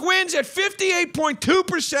 Butterscotch wins at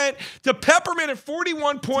 58.2% to Peppermint at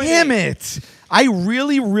 41.8%. Damn it. I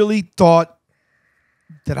really, really thought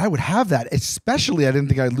that I would have that. Especially, I didn't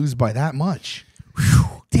think I'd lose by that much.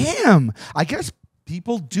 Whew. Damn. I guess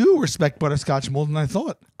people do respect butterscotch more than I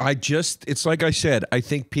thought. It's like I said, I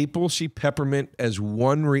think people see peppermint as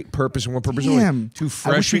one purpose and one purpose Damn. only. To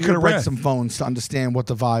freshen I wish we could have your read breath. some phones to understand what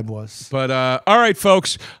the vibe was. But, all right,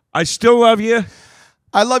 folks, I still love you.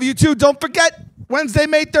 I love you too. Don't forget, Wednesday,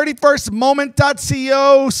 May 31st,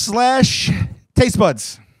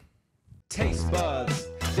 moment.co/tastebuds. Taste buds.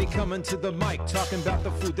 They coming to the mic, talking about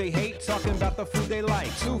the food they hate, talking about the food they like.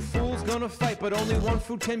 Two fools gonna fight, but only one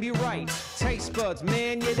food can be right. Taste buds,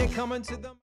 man, yeah, they coming to the